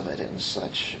aspects of it and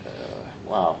such.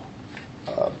 Wow.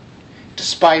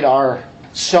 Despite our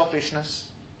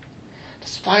selfishness,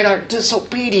 despite our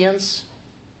disobedience,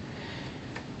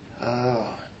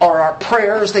 or our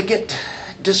prayers, they get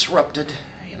disrupted,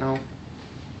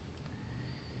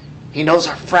 He knows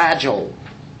our fragile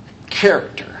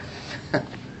character.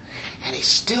 And He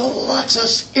still loves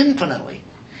us infinitely.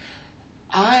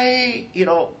 I,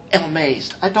 am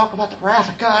amazed. I talk about the wrath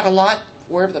of God a lot,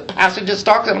 wherever the passage is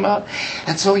talking about.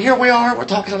 And so here we are, we're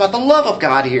talking about the love of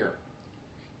God here.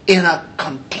 In a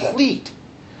complete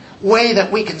way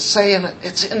that we can say, and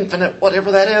it's infinite,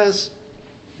 whatever that is.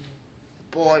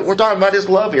 Boy, we're talking about His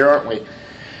love here, aren't we?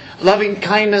 Loving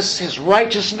kindness, His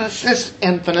righteousness is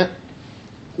infinite.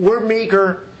 We're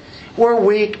meager, we're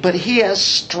weak, but He has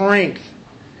strength.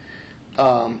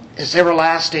 Is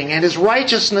everlasting, and His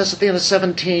righteousness at the end of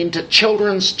 17 to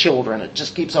children's children. It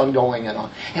just keeps on going and on.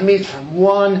 It means from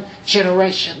one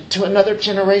generation to another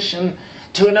generation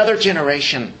to another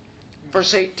generation.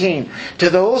 Verse 18, to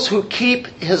those who keep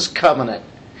His covenant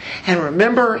and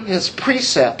remember His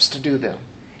precepts to do them.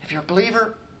 If you're a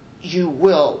believer, you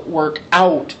will work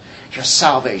out your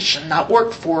salvation. Not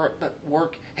work for it, but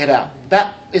work it out.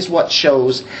 That is what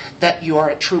shows that you are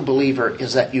a true believer,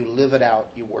 is that you live it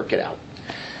out, you work it out.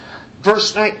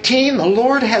 Verse 19, the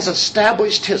Lord has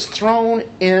established His throne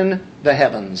in the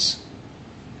heavens,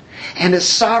 and His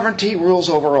sovereignty rules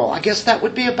over all. I guess that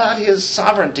would be about His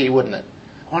sovereignty, wouldn't it?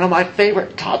 One of my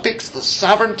favorite topics, the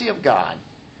sovereignty of God.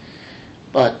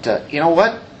 But you know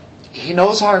what? He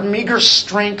knows our meager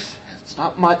strength. It's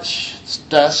not much, it's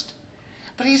dust.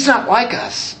 But He's not like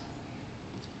us.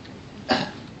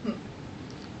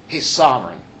 He's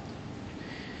sovereign.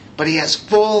 But He has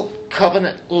full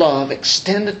covenant love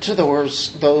extended to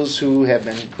those who have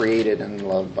been created and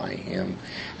loved by Him,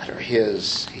 that are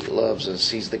His. He loves us.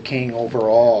 He's the King over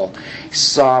all. He's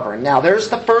sovereign. Now there's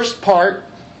the first part.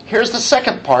 Here's the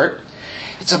second part.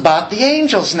 It's about the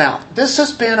angels now. This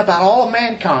has been about all of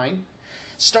mankind,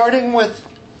 starting with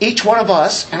each one of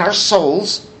us and our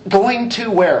souls, going to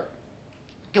where?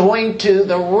 Going to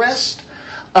the rest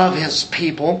of His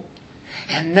people.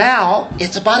 And now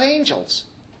it's about angels.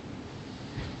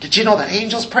 Did you know that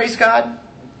angels praise God?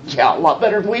 Yeah, a lot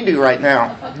better than we do right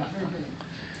now.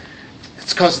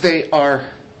 It's because they've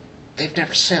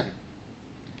never sinned.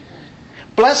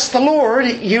 Bless the Lord,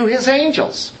 you His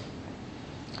angels,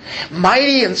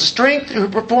 mighty in strength, who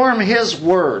perform His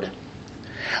word,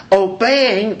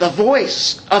 obeying the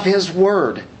voice of His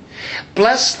word.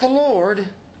 Bless the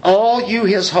Lord, all you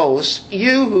His hosts,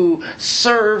 you who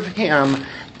serve Him,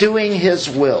 doing His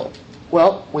will.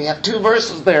 Well, we have two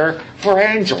verses there for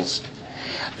angels.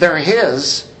 They're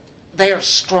His, they are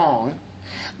strong,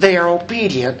 they are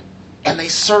obedient, and they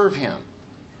serve Him.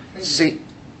 See?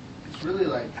 It's really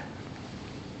like,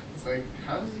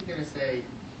 how is He going to say,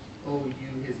 oh, you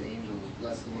His angels,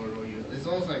 bless the Lord, oh, you. It's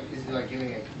almost like, is He like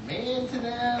giving a command to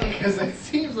them? Because it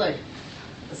seems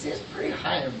pretty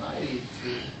high and mighty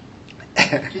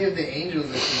to give the angels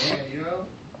a command, you know?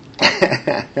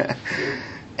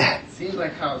 It seems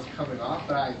like how it's coming off,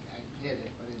 but I get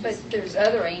it. But there's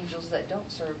other angels that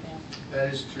don't serve Him.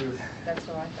 That is true. That's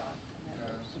what I thought.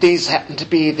 These happen to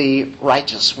be the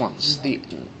righteous ones, the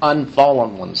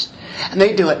unfallen ones. And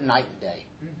they do it night and day.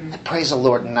 They praise the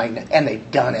Lord night and day. And they've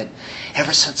done it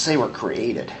ever since they were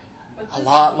created. A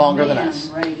lot longer than us.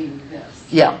 Writing this.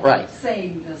 Yeah, right.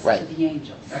 Saying this right. to the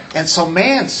angels. And so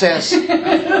man says,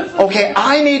 okay,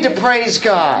 I need to praise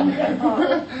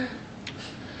God.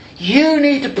 You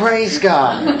need to praise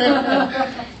God.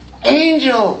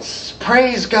 Angels,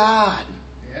 praise God.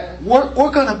 Yeah.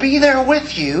 We're going to be there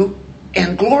with you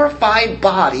in glorified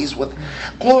bodies with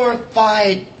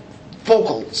glorified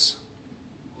vocals.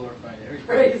 Glorified everything.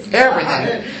 Praise God.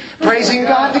 Everything. Praising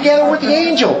God together with the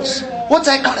angels. What's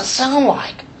that going to sound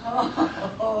like?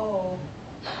 Oh.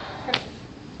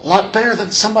 A lot better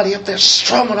than somebody up there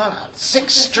strumming on a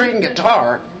 6-string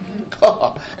guitar.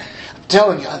 Oh, I'm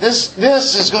telling you, this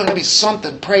is going to be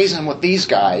something, praising with these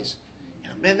guys.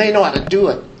 Man, they know how to do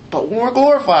it. But when we're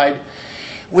glorified,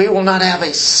 we will not have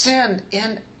a sin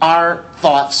in our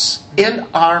thoughts, in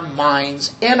our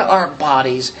minds, in our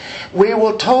bodies. We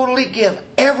will totally give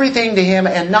everything to Him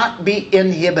and not be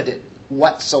inhibited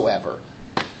whatsoever.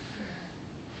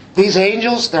 These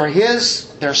angels, they're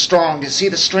His, they're strong. You see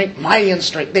the strength, mighty in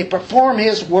strength. They perform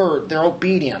His word, they're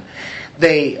obedient.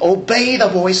 They obey the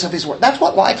voice of His word. That's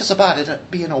what life is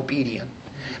about, being obedient.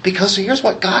 Because here's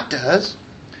what God does.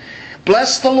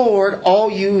 Bless the Lord,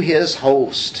 all you His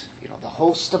host. You know, the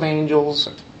host of angels.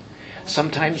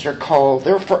 Sometimes they're called.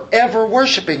 They're forever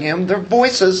worshiping Him. Their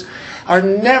voices are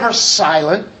never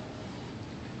silent.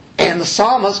 And the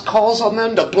psalmist calls on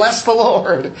them to bless the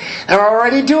Lord. They're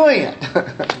already doing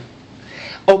it.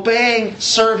 Obeying,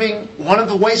 serving. One of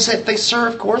the ways that they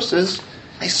serve, of course, is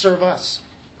they serve us.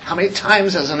 How many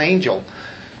times has an angel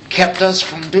kept us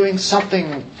from doing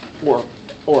something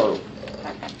or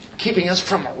keeping us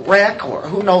from a wreck or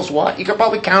who knows what? You could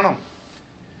probably count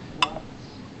them.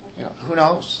 You know, who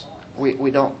knows?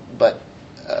 We don't. But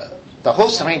the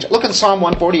host of angels. Look at Psalm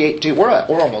 148 too. We're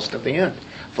almost at the end,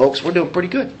 folks. We're doing pretty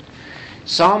good.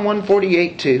 Psalm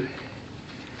 148 too.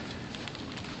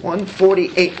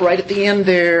 148 right at the end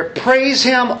there. Praise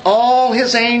Him, all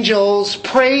His angels.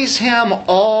 Praise Him,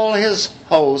 all His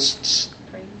hosts.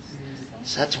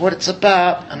 So that's what it's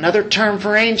about. Another term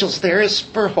for angels there is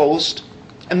for host.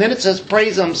 And then it says,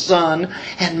 praise Him, sun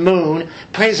and moon.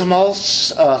 Praise Him, all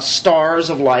stars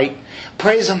of light.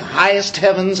 Praise Him, highest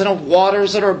heavens and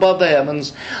waters that are above the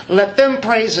heavens. Let them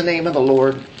praise the name of the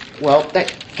Lord. Well,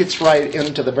 that gets right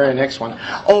into the very next one.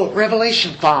 Oh,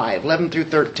 Revelation 5, 11 through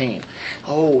 13.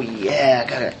 Oh,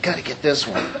 yeah, gotta get this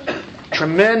one.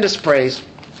 Tremendous praise.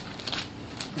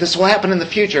 This will happen in the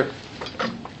future.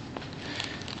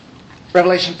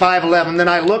 Revelation 5:11. Then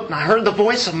I looked and I heard the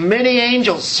voice of many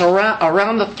angels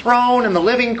around the throne and the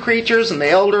living creatures and the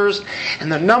elders,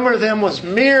 and the number of them was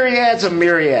myriads of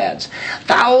myriads,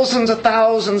 thousands of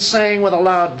thousands, saying with a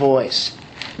loud voice.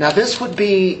 Now this would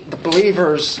be the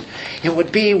believers. It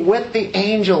would be with the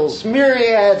angels.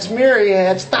 Myriads,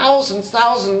 myriads, thousands,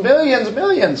 billions,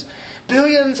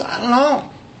 billions, I don't know.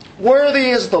 Worthy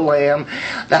is the Lamb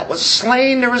that was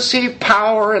slain to receive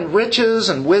power and riches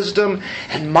and wisdom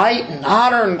and might and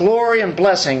honor and glory and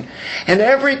blessing. And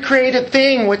every created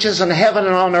thing which is in heaven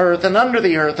and on earth and under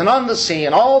the earth and on the sea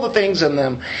and all the things in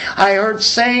them, I heard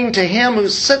saying to Him who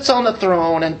sits on the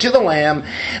throne and to the Lamb,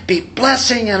 be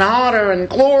blessing and honor and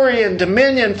glory and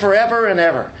dominion forever and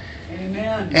ever.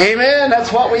 Amen. Amen.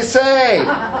 That's what we say.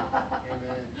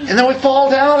 Amen. And then we fall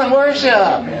down and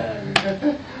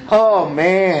worship. Oh,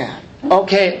 man.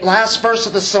 Okay, last verse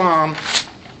of the psalm.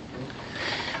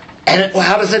 And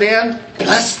how does it end?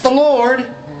 Bless the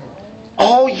Lord,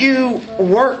 all you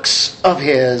works of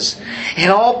His, in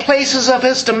all places of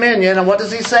His dominion. And what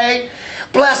does He say?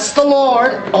 Bless the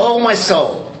Lord, oh my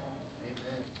soul.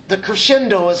 The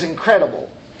crescendo is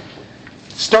incredible.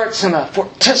 Starts in a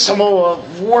fortissimo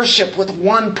of worship with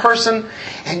one person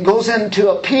and goes into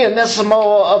a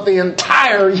pianissimo of the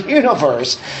entire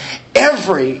universe.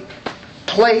 Every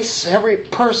place, every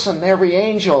person, every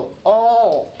angel,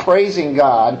 all praising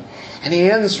God. And He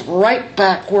ends right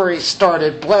back where He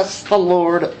started. Bless the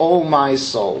Lord, O my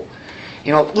soul.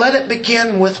 You know, let it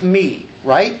begin with me,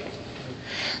 right?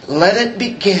 Let it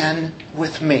begin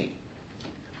with me.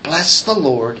 Bless the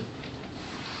Lord,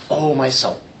 O my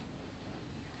soul.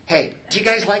 Hey, do you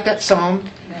guys like that song?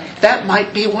 That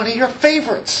might be one of your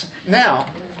favorites. Now,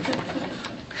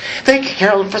 thank you,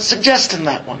 Carolyn, for suggesting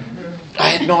that one. I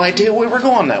had no idea we were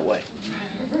going that way.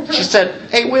 She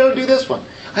said, hey, we'll do this one.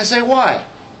 I say, why?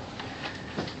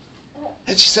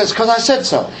 And she says, because I said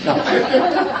so.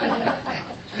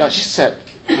 No, she said,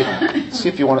 you know, see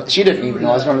if you want to. She didn't even know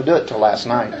I was going to do it till last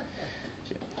night.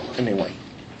 Anyway.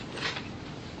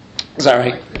 Is that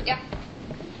right? Yeah.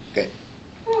 Okay.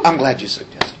 I'm glad you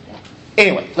suggested.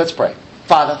 Anyway, let's pray.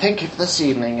 Father, thank you for this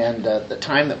evening and the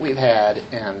time that we've had.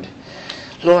 And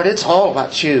Lord, it's all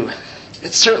about you.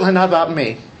 It's certainly not about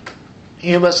me.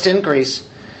 You must increase.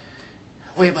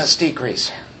 We must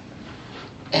decrease.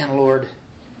 And Lord,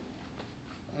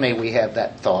 may we have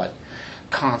that thought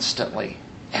constantly.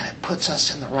 And it puts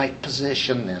us in the right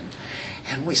position then.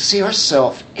 And we see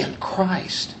ourselves in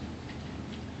Christ.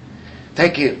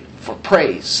 Thank you for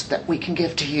praise that we can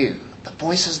give to you. The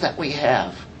voices that we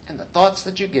have. And the thoughts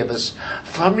that you give us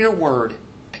from your word.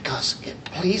 Because it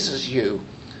pleases you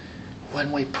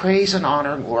when we praise and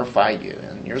honor and glorify you.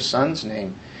 In your Son's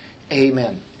name,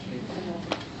 amen.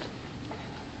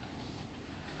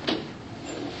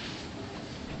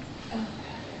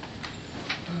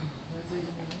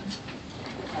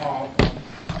 Oh.